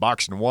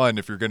boxing one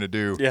if you're going to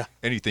do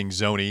anything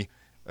zony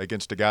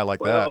against a guy like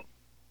that.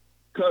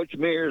 Coach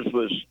Mears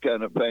was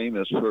kind of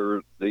famous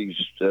for these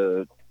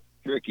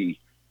tricky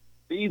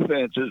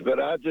defenses,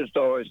 but I just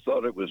always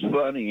thought it was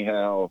funny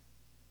how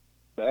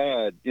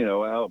bad,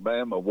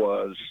 Alabama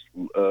was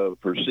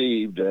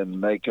perceived,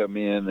 and they come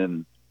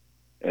in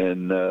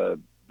and the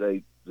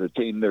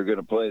team they're going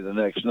to play the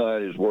next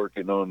night is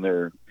working on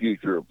their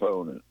future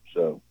opponent.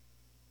 So,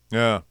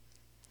 yeah,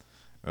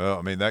 well,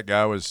 I mean that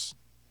guy was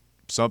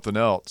something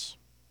else.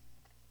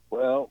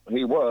 Well,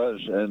 he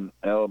was, and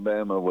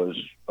Alabama was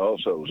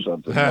also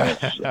something else.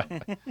 So.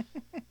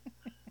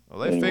 Well,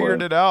 they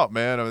figured it out,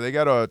 man. I mean, they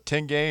got a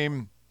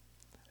 10-game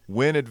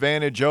win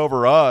advantage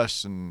over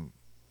us, and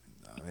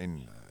I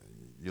mean,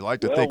 you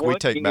like to think we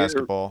take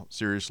basketball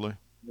seriously.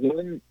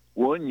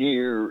 One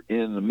year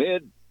in the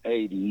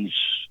mid-'80s,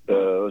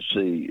 or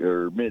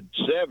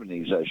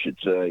mid-'70s, I should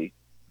say,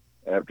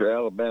 after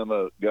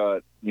Alabama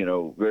got,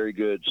 very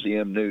good,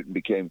 C.M. Newton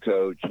became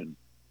coach, and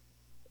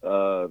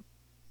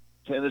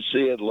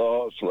Tennessee had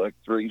lost like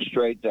 3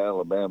 straight to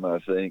Alabama, I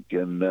think,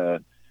 and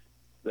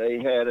they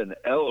had an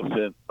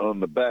elephant on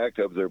the back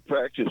of their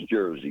practice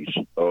jerseys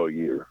all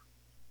year.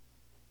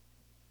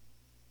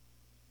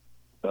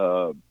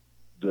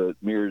 That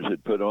Mears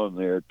had put on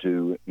there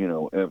to,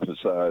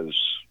 emphasize,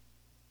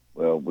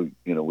 well, we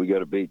got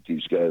to beat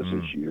these guys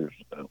this year.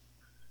 So.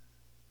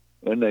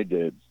 And they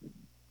did.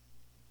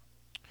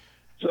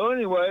 So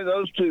anyway,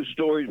 those 2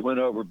 stories went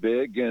over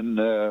big, and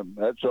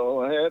that's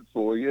all I had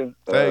for you.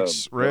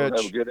 Thanks, Rich.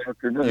 Have a good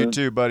afternoon. You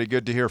too, buddy.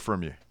 Good to hear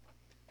from you.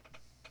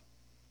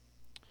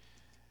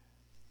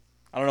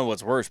 I don't know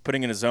what's worse,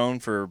 putting in a zone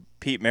for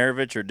Pete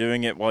Maravich or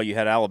doing it while you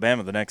had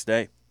Alabama the next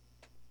day.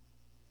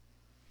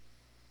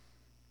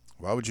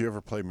 Why would you ever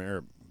play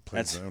zone against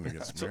That's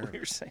what we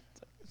were Maravich? saying.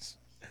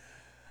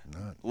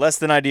 Less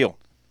than ideal.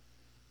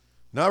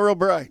 Not real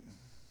bright.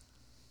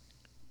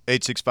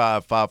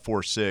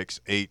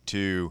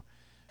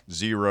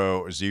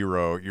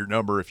 865-546-8200, your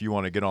number if you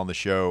want to get on the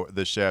show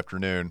this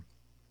afternoon.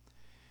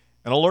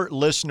 An alert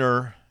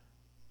listener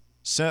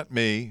sent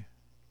me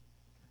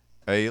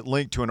a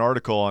link to an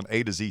article on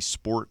A to Z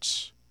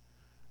Sports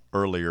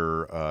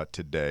earlier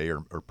today,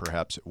 or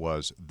perhaps it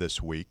was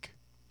this week.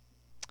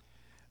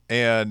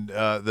 And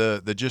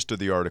the gist of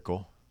the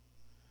article,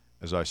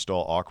 as I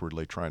stall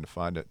awkwardly trying to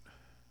find it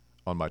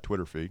on my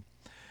Twitter feed,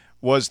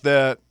 was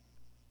that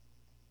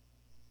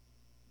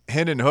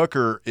Hendon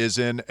Hooker is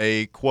in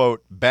a,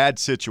 quote, bad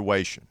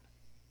situation.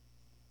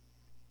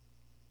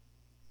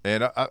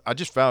 And I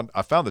just found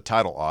the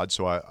title odd,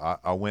 so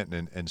I went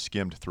and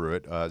skimmed through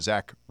it.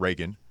 Zach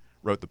Reagan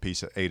wrote the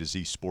piece at A to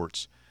Z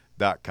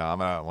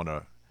Sports.com. I don't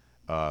want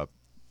to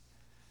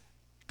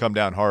come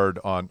down hard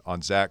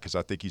on Zach because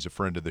I think he's a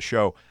friend of the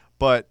show.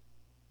 But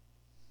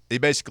he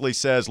basically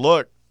says,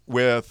 look,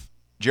 with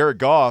Jared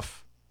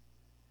Goff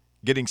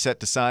getting set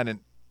to sign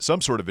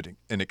some sort of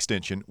an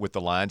extension with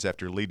the Lions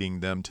after leading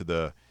them to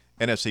the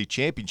NFC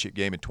Championship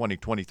game in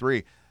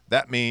 2023,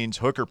 that means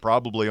Hooker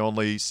probably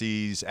only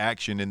sees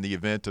action in the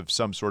event of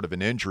some sort of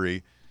an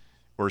injury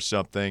or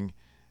something,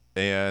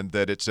 and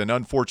that it's an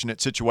unfortunate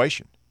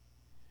situation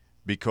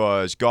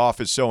because Goff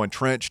is so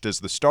entrenched as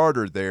the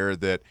starter there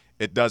that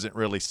it doesn't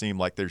really seem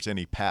like there's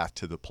any path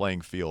to the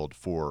playing field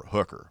for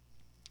Hooker.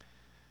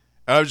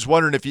 And I was just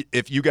wondering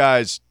if you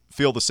guys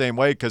feel the same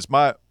way, because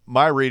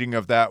my reading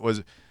of that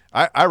was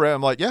I read,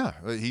 I'm like, yeah,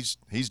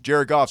 he's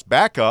Jared Goff's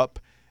backup,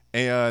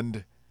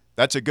 and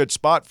that's a good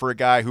spot for a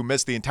guy who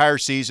missed the entire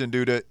season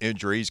due to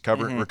injuries,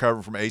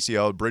 recovered from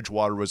ACL.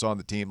 Bridgewater was on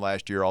the team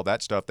last year, all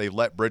that stuff. They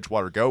let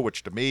Bridgewater go,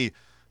 which to me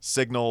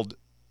signaled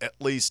at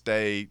least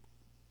a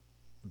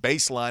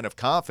baseline of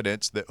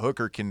confidence that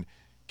Hooker can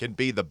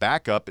be the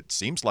backup. It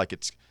seems like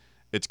it's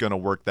going to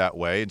work that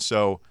way. And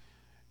so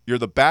you're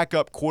the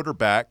backup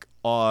quarterback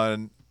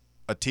on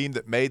a team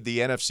that made the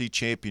NFC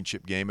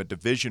Championship game, a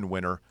division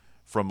winner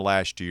from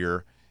last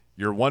year.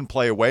 You're one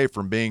play away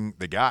from being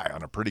the guy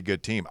on a pretty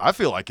good team. I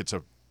feel like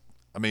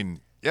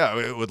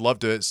I would love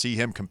to see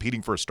him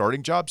competing for a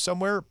starting job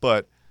somewhere,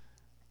 but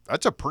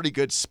that's a pretty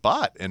good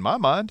spot in my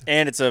mind.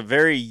 And it's a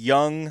very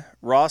young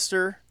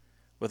roster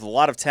with a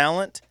lot of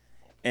talent.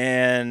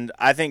 And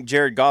I think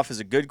Jared Goff is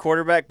a good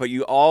quarterback, but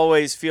you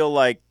always feel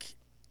like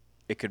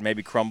it could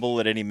maybe crumble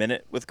at any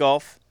minute with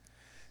Goff.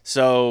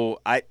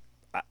 So I'd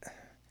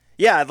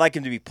like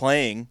him to be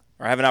playing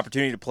or have an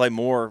opportunity to play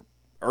more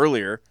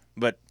earlier,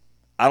 but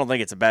I don't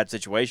think it's a bad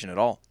situation at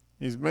all.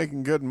 He's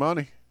making good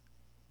money.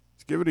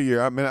 Let's give it a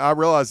year. I mean, I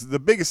realize the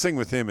biggest thing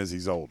with him is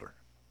he's older.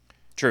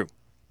 True.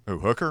 Who,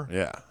 Hooker?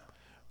 Yeah.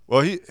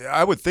 Well,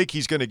 I would think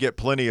he's going to get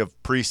plenty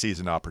of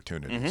preseason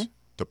opportunities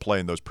to play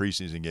in those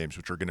preseason games,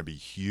 which are going to be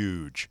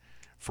huge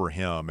for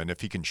him. And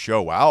if he can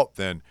show out,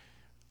 then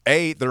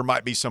there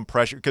might be some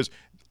pressure because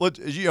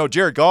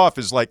Jared Goff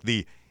is like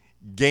the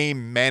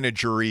game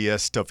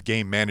manageriest of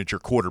game manager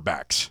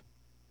quarterbacks.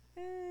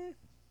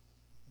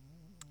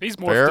 He's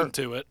morphed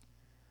into it.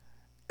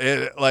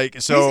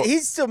 He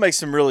still makes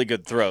some really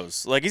good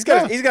throws. Like he's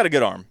got a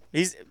good arm.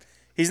 He's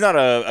not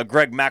a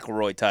Greg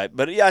McElroy type,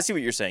 but yeah, I see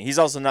what you're saying. He's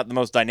also not the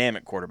most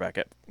dynamic quarterback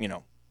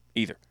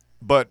either.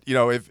 But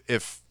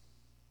if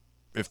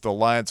the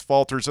Lions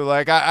falter, so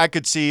I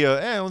could see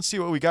let's see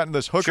what we got in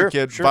this Hooker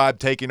kid vibe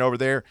taking over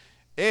there,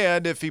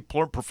 and if he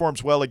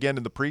performs well again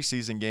in the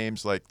preseason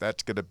games, like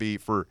that's going to be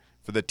for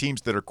the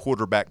teams that are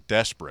quarterback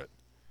desperate,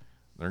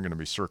 they're going to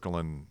be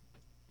circling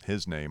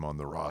his name on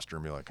the roster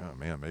and be like, oh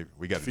man, maybe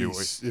we got to do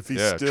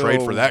it.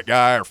 Trade for that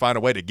guy or find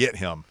a way to get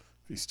him.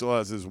 If he still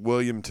has his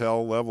William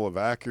Tell level of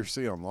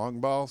accuracy on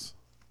long balls,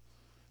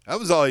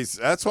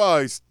 that's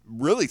why I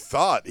really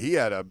thought he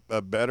had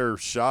a better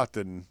shot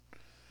than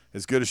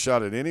as good a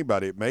shot at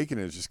anybody at making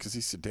it, just because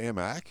he's so damn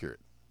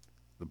accurate.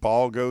 The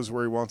ball goes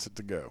where he wants it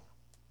to go.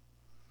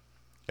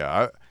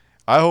 Yeah,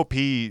 I hope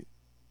he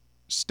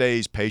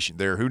stays patient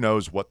there. Who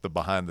knows what the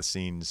behind the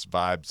scenes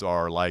vibes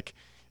are like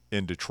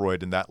in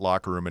Detroit in that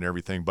locker room and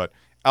everything. But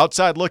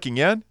outside looking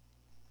in,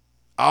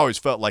 I always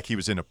felt like he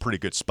was in a pretty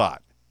good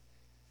spot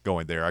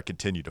going there. I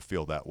continue to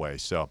feel that way.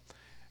 So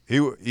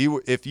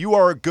if you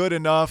are good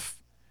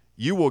enough,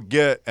 you will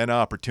get an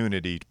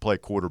opportunity to play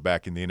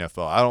quarterback in the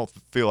NFL. I don't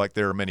feel like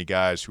there are many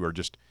guys who are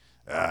just,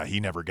 he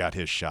never got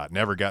his shot,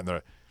 never got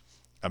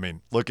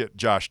look at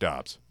Josh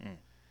Dobbs.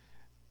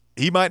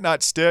 He might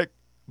not stick,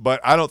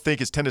 but I don't think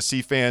as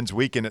Tennessee fans,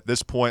 we can at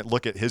this point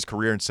look at his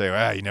career and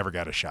say, he never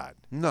got a shot.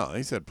 No,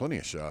 he's had plenty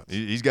of shots.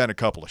 He's gotten a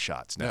couple of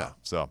shots now. Yeah.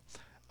 So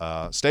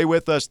stay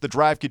with us. The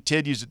drive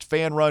continues. It's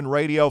Fanrun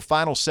Radio.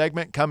 Final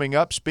segment coming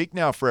up. Speak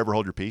now, forever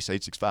hold your peace.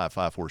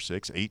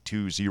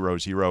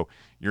 865-546-8200.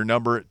 Your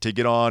number to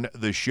get on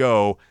the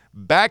show.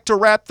 Back to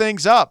wrap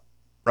things up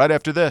right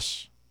after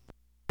this.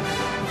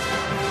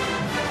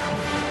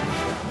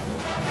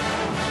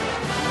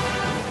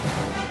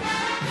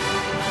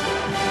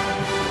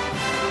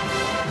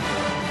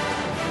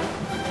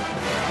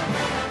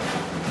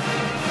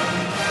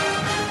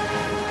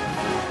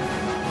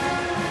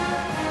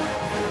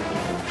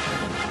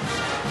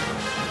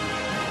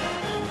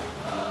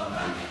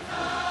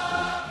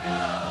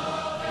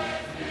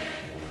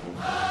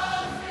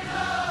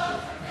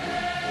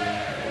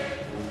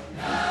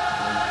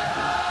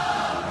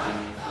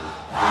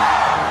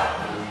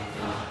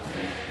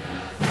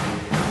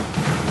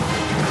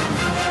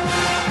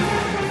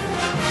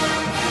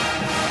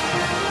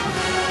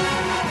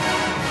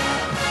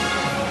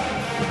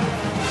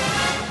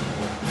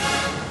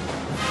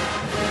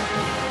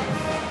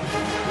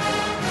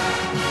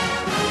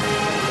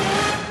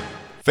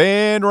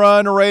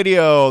 Fanrun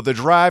Radio. The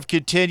drive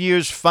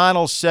continues.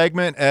 Final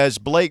segment as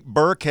Blake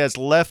Burke has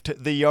left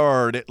the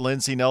yard at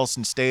Lindsey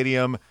Nelson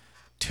Stadium.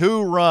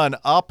 2-run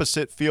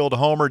opposite field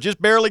homer.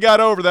 Just barely got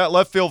over that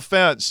left field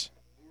fence.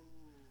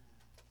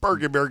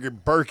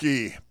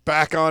 Berkey,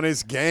 back on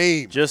his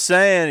game. Just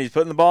saying, he's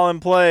putting the ball in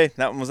play.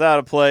 That one was out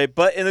of play,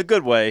 but in a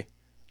good way,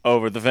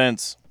 over the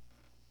fence.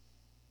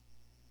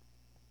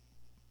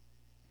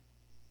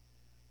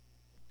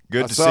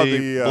 Good to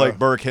see Blake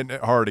Burke hitting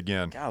it hard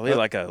again. Golly,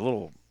 like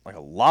a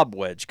lob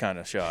wedge kind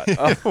of shot.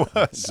 Oh, It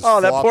was.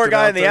 that poor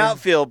guy in the there.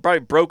 outfield probably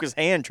broke his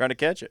hand trying to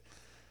catch it.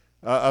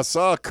 I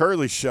saw a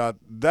Curly shot.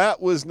 That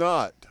was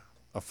not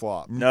a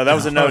flop. No, that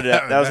was a no.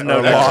 That was a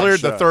no. That lob cleared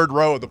the shot. third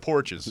row of the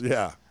porches.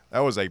 Yeah. That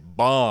was a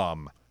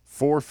bomb.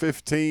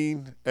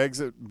 415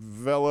 exit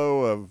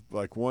velo of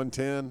like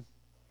 110.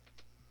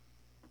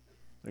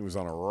 He was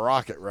on a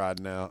rocket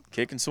riding out.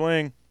 Kick and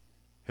swing.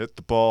 Hit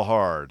the ball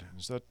hard.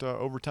 Is that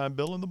overtime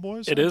Bill and the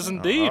boys? It is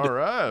indeed. All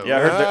right. Yeah,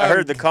 I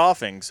heard the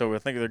coughing, so I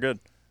think they're good.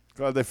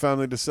 Glad they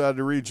finally decided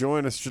to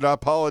rejoin us. Should I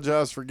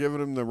apologize for giving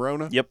him the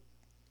Rona? Yep.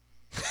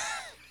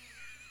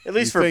 At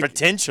least You for think-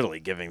 potentially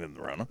giving them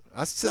the Rona.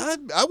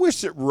 I wish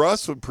that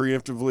Russ would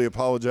preemptively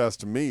apologize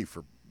to me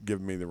for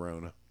giving me the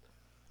Rona.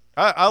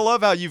 I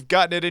love how you've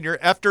gotten it in your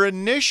after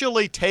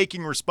initially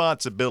taking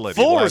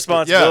responsibility. Full like,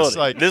 responsibility. Yes,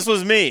 like this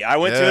was me. I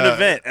went to an Yeah,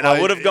 event, and like,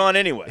 I would have gone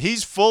anyway.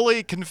 he's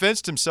fully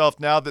convinced himself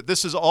now that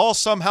this is all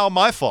somehow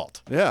my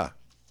fault. Yeah.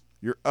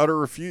 Your utter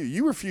refuse.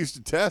 You refuse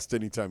to test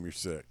anytime you're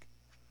sick.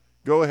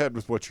 Go ahead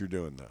with what you're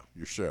doing, though,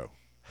 your show.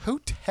 Who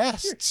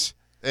tests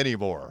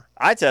anymore?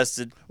 I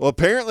tested. Well,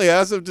 apparently,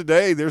 as of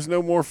today, there's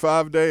no more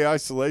 5-day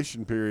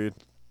isolation period.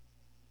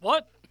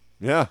 What?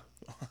 Yeah.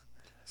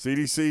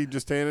 CDC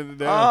just handed it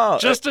down. Oh,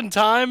 Just in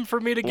time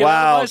for me to get out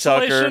wow, of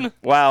isolation? Tucker.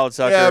 Wow,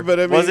 Tucker. Yeah, but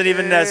I mean, wasn't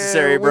even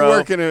necessary, we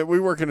bro. We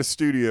work in a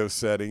studio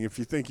setting. If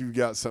you think you've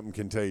got something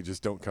contagious,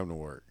 don't come to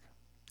work.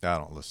 I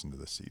don't listen to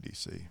the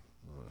CDC.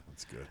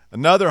 That's good.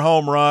 Another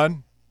home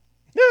run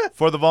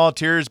for the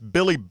Volunteers.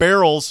 Billy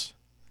Barrels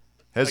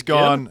has Again?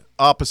 gone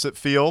opposite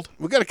field.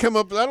 We got to come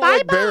up. I don't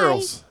like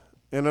barrels.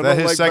 And I Is that don't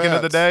his like second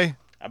of the bats. day?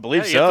 I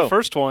believe Yeah, you got so. the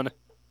first one.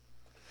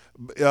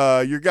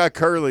 Your guy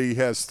Curly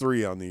has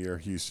 3 on the year.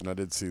 Houston. I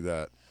did see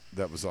that.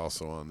 That was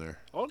also on there.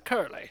 Old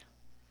Curly.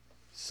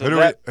 So Who do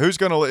that- who's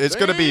gonna? It's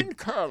gonna be.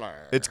 Curly.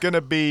 It's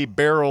gonna be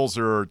Barrels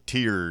or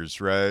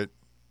Tears, right?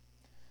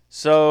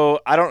 So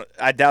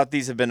I doubt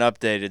these have been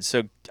updated.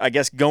 So I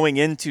guess going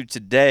into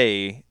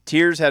today,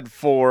 Tears had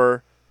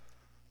 4,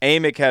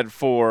 Amick had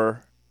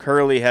 4,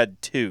 Curly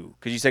had 2.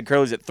 Because you said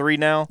Curly's at 3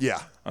 now?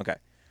 Yeah. Okay.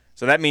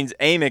 So that means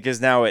Amick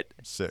is now at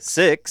 6.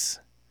 6.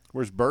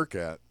 Where's Burke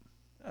at?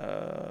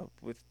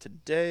 With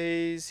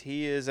today's,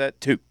 he is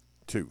at 2.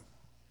 2.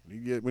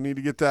 We need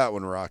to get that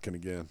one rocking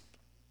again.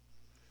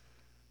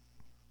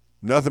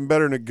 Nothing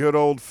better than a good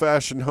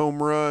old-fashioned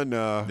home run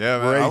Yeah,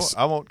 man, race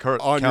I won't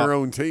count on your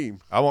own team.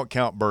 I won't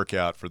count Burke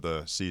out for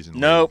the season.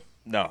 Nope.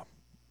 No.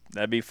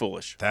 That'd be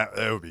foolish. That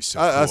would be so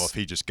I- cool if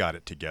he just got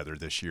it together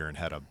this year and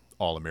had a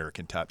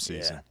All-American type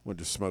season. Yeah. Went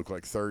to smoke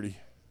like 30.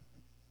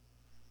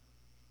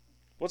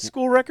 What's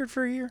school record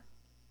for a year?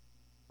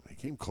 He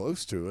came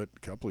close to it a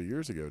couple of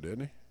years ago,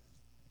 didn't he?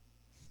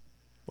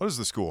 What is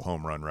the school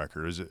home run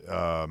record? Is it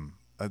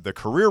the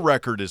career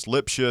record is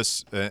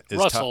Lipschitz is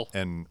Russell.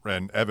 and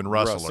Evan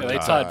Russell. Russell. Are Yeah, they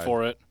tied. tied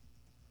for it.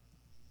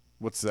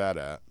 What's that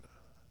at?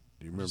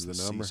 Do you remember What's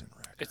the number? season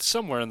record? It's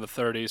somewhere in the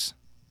 30s.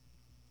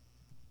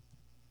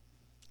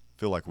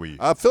 Feel like we.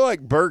 I feel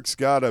like Burke's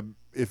got to,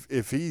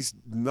 if he's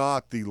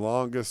not the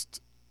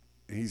longest,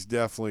 he's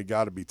definitely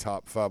got to be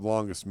top 5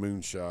 longest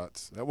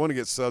moonshots. That one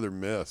against Southern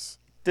Miss.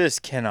 This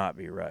cannot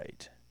be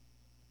right.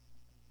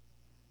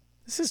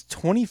 This is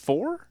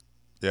 24?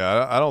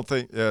 Yeah, I don't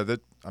think that.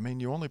 I mean,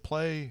 you only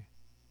play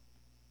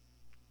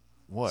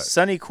what?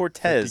 Sonny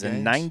Cortez 50 in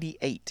games?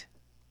 98.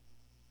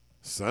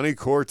 Sonny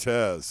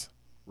Cortez.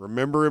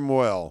 Remember him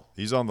well.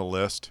 He's on the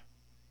list.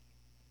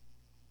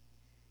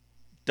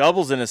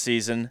 Doubles in a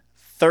season,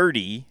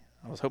 30.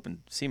 I was hoping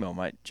Simo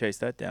might chase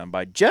that down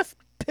by Jeff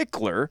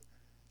Pickler,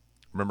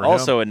 Remember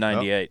also him? in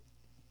 98. Yep,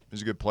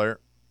 he's a good player.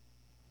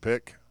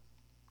 Pick.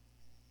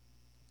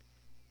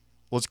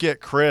 Let's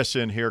get Chris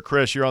in here.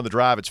 Chris, you're on the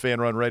drive. It's Fan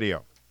Run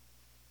Radio.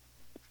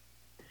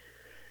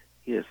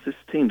 Yes, this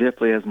team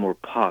definitely has more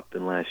pop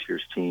than last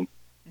year's team.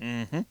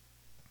 Mm-hmm.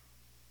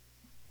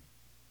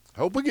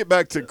 Hope we get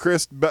back to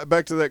Chris,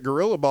 back to that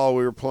gorilla ball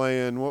we were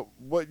playing.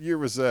 What year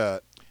was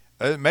that?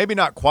 Maybe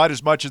not quite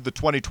as much as the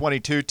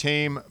 2022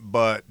 team,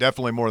 but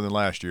definitely more than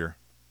last year.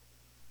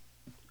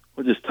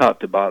 Well, just top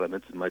to bottom,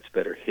 it's a much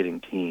better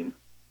hitting team.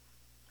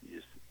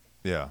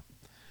 Yeah.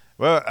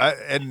 Well,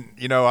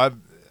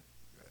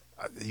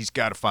 he's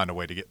got to find a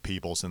way to get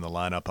Peebles in the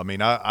lineup. I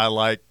mean, I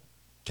like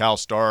Cal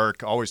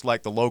Stark, always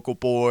like the local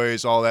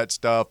boys, all that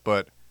stuff.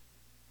 But,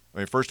 I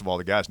mean, first of all,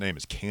 the guy's name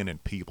is Cannon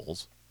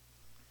Peebles.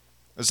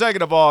 And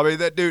second of all, I mean,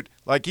 that dude,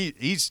 like,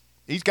 he's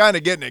kind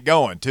of getting it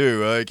going,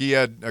 too. Like, he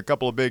had a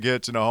couple of big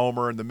hits and a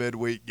homer in the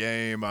midweek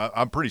game.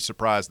 I'm pretty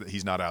surprised that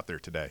he's not out there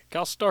today.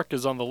 Cal Stark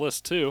is on the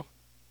list, too.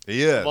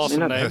 He is. Lost I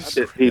mean, some I names.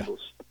 bet Peebles.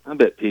 I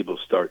bet Peebles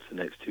starts the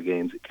next 2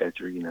 games at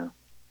catcher.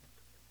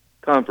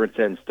 Conference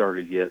hadn't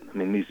started yet. I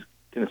mean,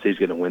 Tennessee's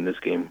going to win this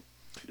game.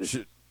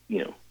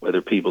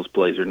 Whether Peebles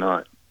plays or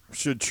not.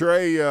 Should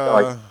Trey?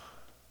 Go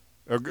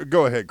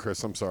ahead,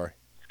 Chris. I'm sorry.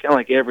 It's kind of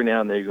like every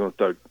now and then you're going to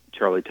throw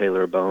Charlie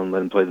Taylor a bone,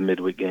 let him play the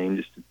midweek game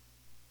just to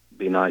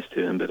be nice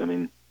to him. But I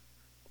mean,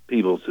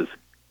 Peebles is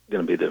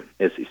going to be the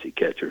SEC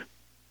catcher.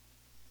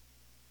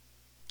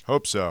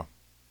 Hope so.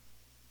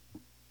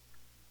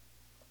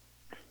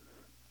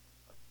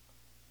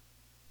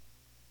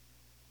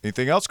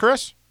 Anything else,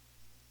 Chris?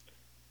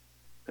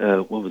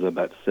 What was I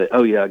about to say?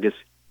 Oh, yeah, I guess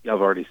y'all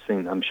have already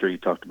seen, I'm sure you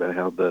talked about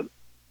how the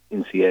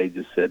NCAA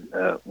just said,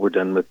 we're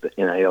done with the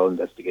NIL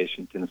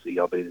investigation. Tennessee,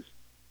 y'all beat us.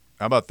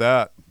 How about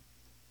that?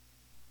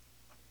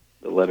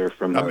 The letter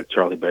from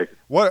Charlie Baker.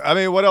 What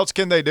else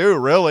can they do,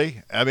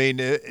 really? I mean,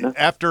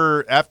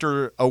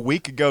 after a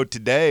week ago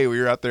today, we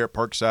were out there at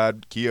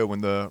Parkside Kia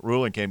when the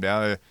ruling came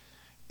down.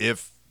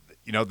 If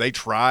they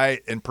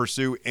try and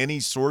pursue any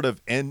sort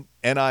of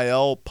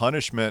NIL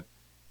punishment,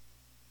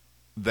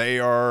 they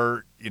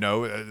are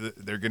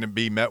they're going to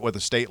be met with a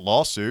state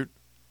lawsuit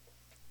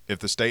if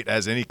the state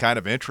has any kind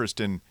of interest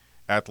in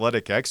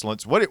athletic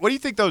excellence. What do you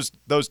think those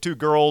 2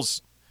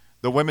 girls,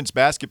 the women's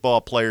basketball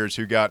players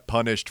who got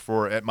punished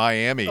at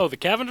Miami? Oh, the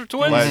Cavendish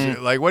twins?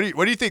 Like what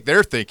do you think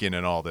they're thinking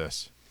in all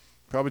this?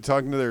 Probably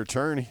talking to their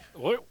attorney.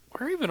 Where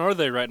even are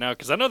they right now?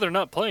 Because I know they're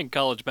not playing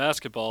college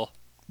basketball.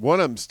 One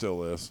of them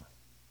still is.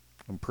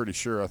 I'm pretty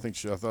sure. I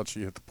thought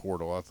she hit the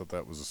portal. I thought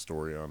that was a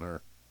story on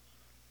her.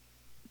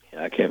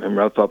 Yeah, I can't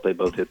remember. I thought they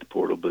both hit the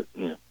portal, but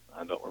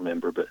I don't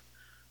remember. But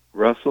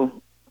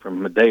Russell,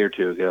 from a day or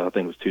 2 ago, I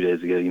think it was 2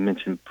 days ago, you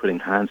mentioned putting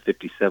Heinz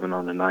 57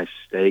 on a nice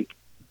steak.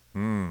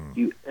 If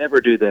you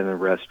ever do that in a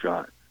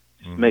restaurant,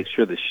 just make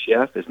sure the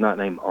chef is not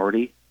named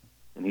Artie,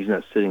 and he's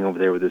not sitting over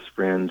there with his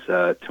friends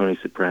Tony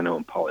Soprano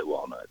and Polly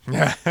Walnuts,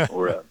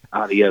 or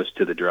adios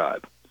to the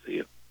drive.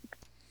 See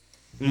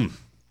you.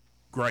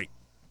 Great.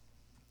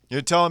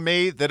 You're telling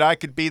me that I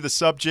could be the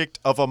subject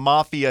of a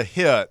mafia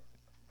hit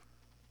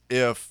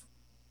if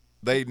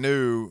they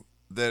knew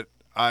that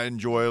I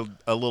enjoyed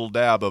a little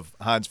dab of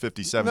Heinz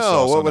 57 sauce.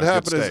 No, what on would a good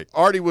happen is steak.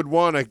 Artie would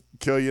want to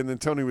kill you, and then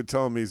Tony would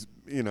tell him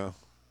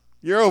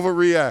you're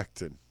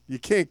overreacting. You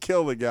can't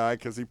kill the guy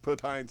because he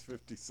put Heinz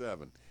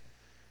 57.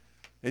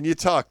 And you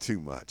talk too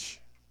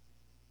much.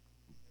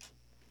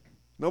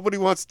 Nobody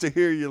wants to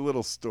hear your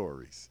little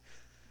stories.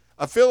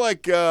 I feel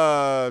like we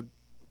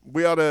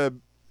ought to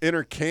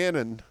enter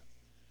canon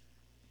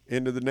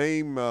into the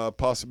name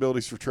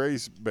possibilities for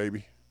Trey's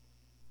baby.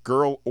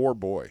 Girl or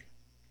boy.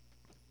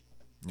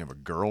 You have a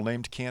girl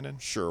named Cannon?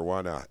 Sure,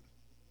 why not?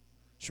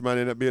 She might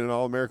end up being an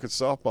All-American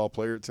softball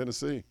player at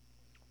Tennessee.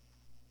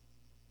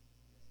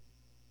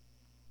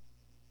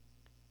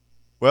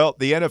 Well,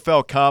 the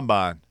NFL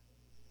Combine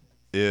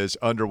is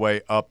underway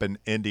up in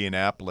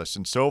Indianapolis,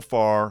 and so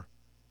far,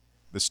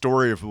 the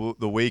story of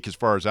the week, as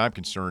far as I'm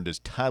concerned, is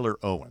Tyler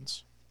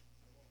Owens.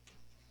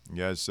 You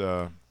guys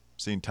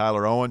seen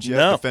Tyler Owens yet?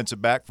 No.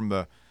 Defensive back from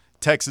the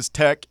Texas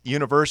Tech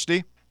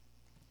University.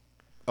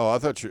 Oh, I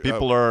thought you.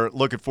 People are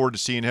looking forward to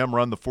seeing him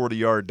run the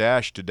 40-yard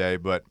dash today,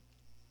 but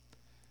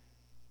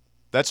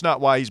that's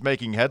not why he's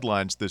making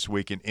headlines this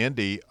week in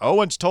Indy.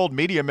 Owens told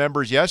media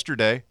members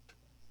yesterday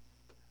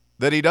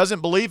that he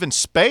doesn't believe in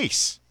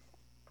space.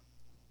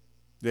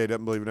 Yeah, he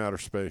doesn't believe in outer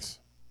space.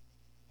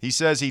 He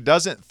says he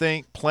doesn't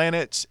think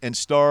planets and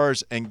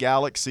stars and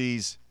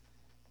galaxies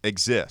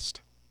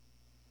exist.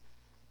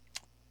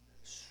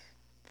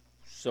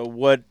 So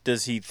what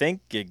does he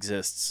think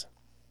exists?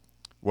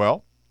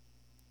 Well,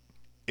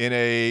 in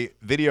a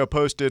video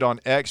posted on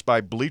X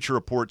by Bleacher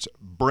Report's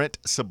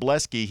Brent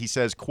Sableski, he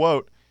says,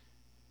 quote,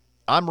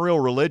 "I'm real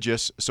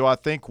religious, so I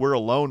think we're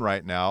alone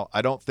right now.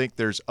 I don't think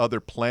there's other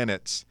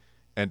planets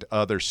and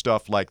other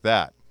stuff like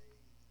that."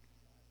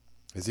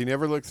 Has he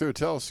never looked through a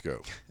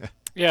telescope?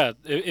 Yeah,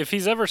 if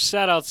he's ever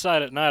sat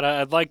outside at night,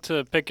 I'd like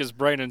to pick his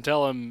brain and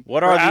tell him.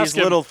 What are these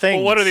little things?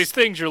 Well, what are these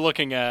things you're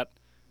looking at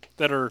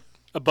that are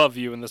above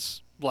you in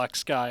this black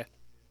sky?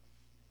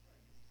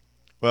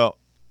 Well,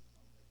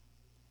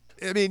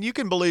 I mean, you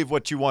can believe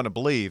what you want to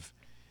believe.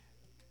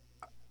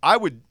 I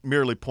would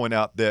merely point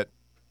out that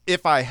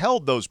if I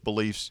held those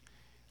beliefs,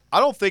 I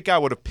don't think I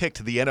would have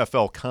picked the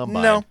NFL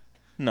Combine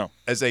No.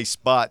 as a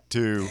spot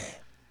to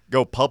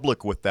go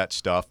public with that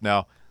stuff.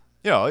 Now,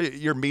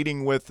 you're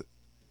meeting with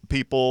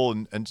people,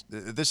 and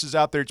this is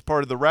out there. It's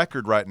part of the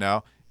record right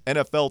now.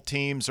 NFL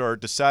teams are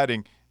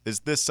deciding,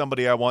 is this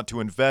somebody I want to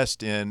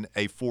invest in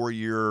a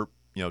 4-year,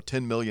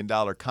 $10 million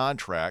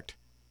contract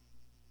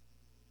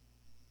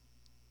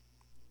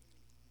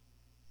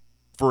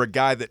for a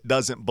guy that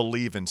doesn't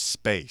believe in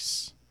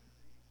space?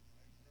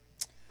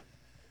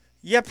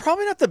 Yeah,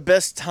 probably not the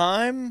best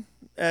time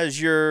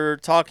as you're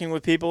talking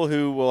with people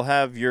who will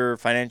have your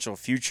financial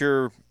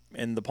future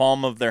in the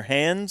palm of their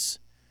hands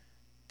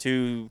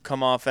to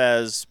come off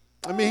as...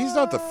 I mean, he's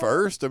not the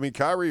first. I mean,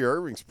 Kyrie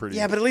Irving's pretty...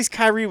 Yeah, but at least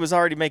Kyrie was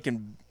already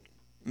making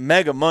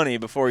mega money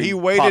before he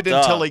waited popped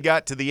until up. he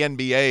got to the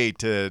NBA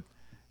to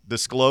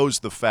disclose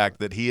the fact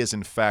that he is,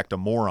 in fact, a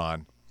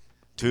moron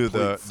to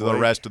the flake.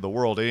 rest of the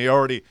world. And he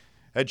already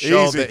had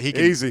shown that he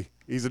can. Easy.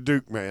 He's a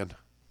Duke man.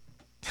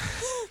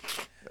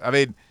 I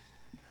mean,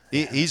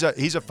 he's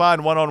a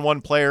fine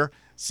one-on-one player.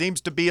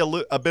 Seems to be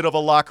a bit of a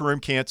locker room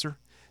cancer.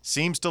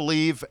 Seems to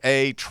leave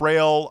a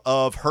trail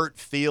of hurt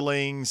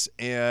feelings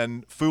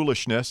and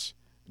foolishness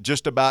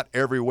just about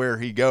everywhere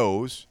he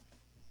goes.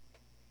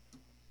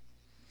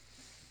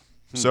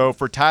 So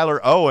for Tyler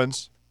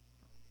Owens,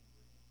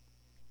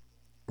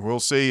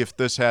 we'll see if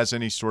this has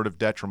any sort of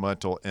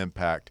detrimental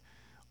impact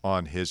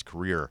on his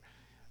career.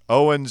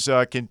 Owens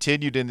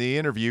continued in the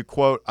interview,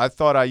 quote, "I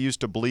thought I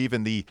used to believe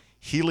in the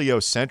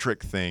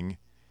heliocentric thing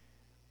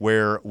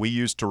where we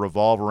used to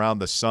revolve around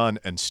the sun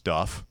and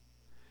stuff.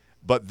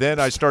 But then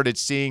I started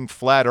seeing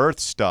flat earth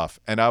stuff,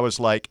 and I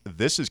was like,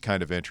 this is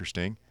kind of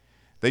interesting.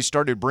 They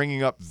started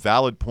bringing up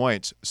valid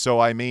points. So,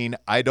 I mean,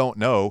 I don't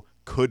know.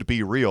 Could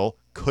be real.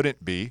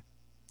 Couldn't be."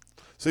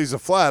 So he's a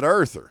flat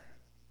earther.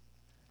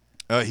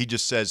 He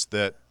just says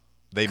that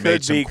they Could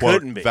made some, be, quote,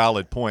 couldn't be.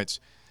 valid points.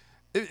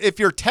 If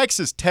you're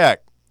Texas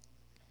Tech,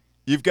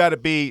 you've got to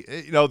be,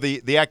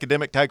 the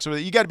academic types,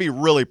 you got to be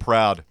really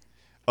proud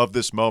of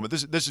this moment.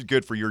 This is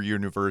good for your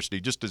university,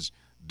 just as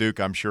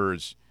Duke, I'm sure,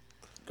 is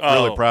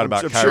really proud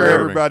about I'm Kyrie sure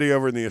Irving. everybody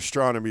over in the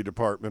astronomy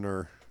department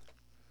or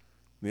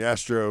the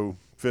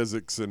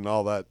astrophysics and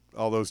all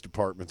those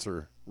departments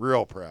are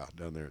real proud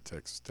down there at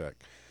Texas Tech.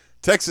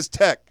 Texas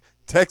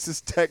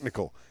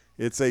Technical.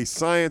 It's a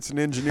science and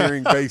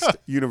engineering-based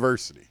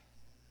university.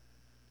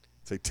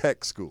 It's a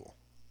tech school.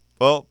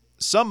 Well,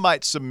 some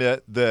might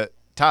submit that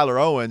Tyler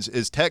Owens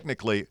is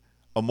technically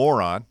a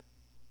moron.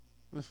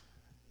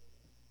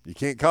 You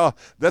can't call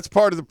 – that's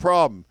part of the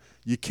problem.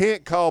 You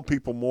can't call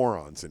people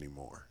morons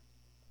anymore,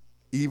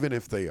 even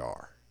if they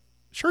are.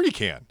 Sure you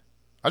can.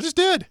 I just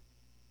did.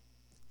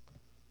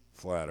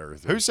 Flat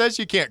earther. Who says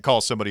you can't call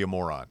somebody a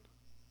moron?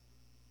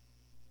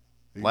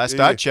 Last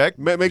I checked,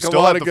 make we a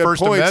still lot have of the good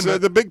First points.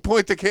 Amendment. The big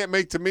point they can't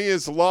make to me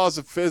is the laws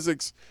of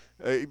physics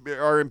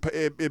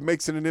it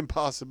makes it an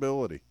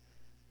impossibility.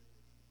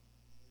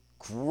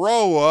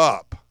 Grow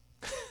up.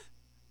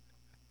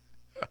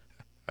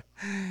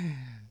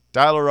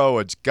 Tyler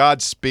Owens,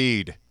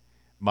 Godspeed,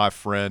 my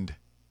friend.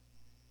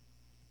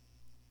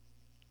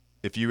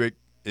 If you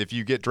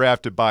get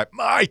drafted by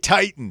my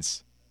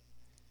Titans,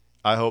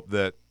 I hope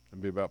that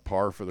It'd be about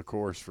par for the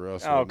course for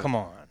us. Oh, come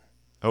on.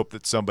 hope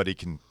that somebody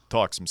can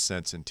talk some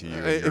sense into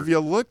you. If you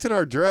looked at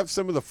our draft,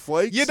 some of the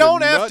flakes You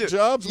don't and have nut to-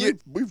 jobs you-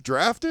 we've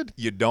drafted.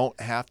 You don't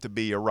have to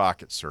be a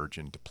rocket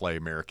surgeon to play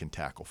American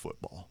tackle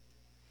football.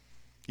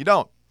 You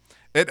don't.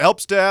 It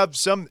helps to have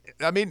some –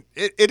 I mean,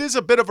 it is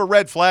a bit of a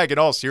red flag in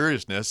all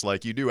seriousness.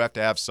 Like, you do have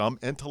to have some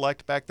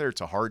intellect back there.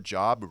 It's a hard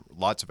job,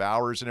 lots of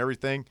hours and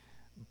everything.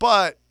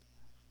 But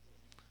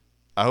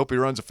I hope he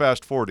runs a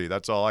fast 40.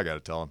 That's all I got to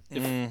tell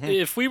him.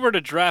 If we were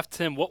to draft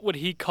him, what would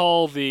he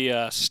call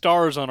the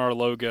stars on our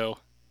logo?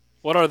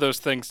 What are those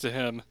things to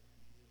him?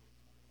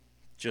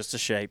 Just a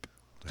shape.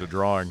 It's a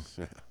drawing.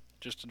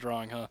 Just a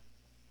drawing, huh?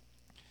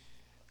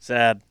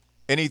 Sad.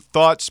 Any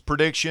thoughts,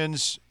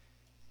 predictions,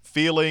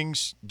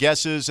 feelings,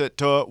 guesses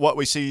at what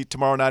we see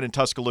tomorrow night in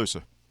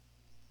Tuscaloosa?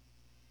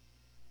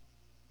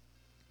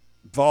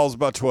 Vols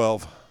by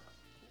 12.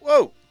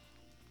 Whoa.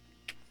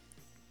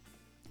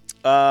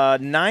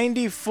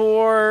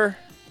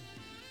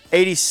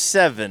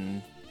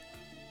 94-87.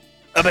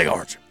 A big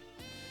orange.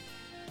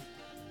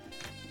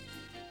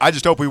 I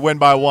just hope we win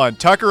by one.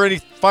 Tucker, any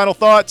final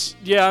thoughts?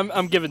 Yeah,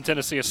 I'm giving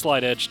Tennessee a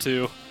slight edge,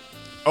 too.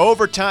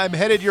 Overtime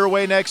headed your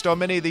way next on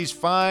many of these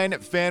fine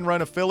Fan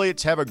Run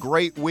affiliates. Have a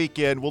great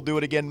weekend. We'll do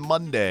it again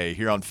Monday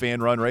here on Fan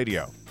Run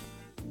Radio.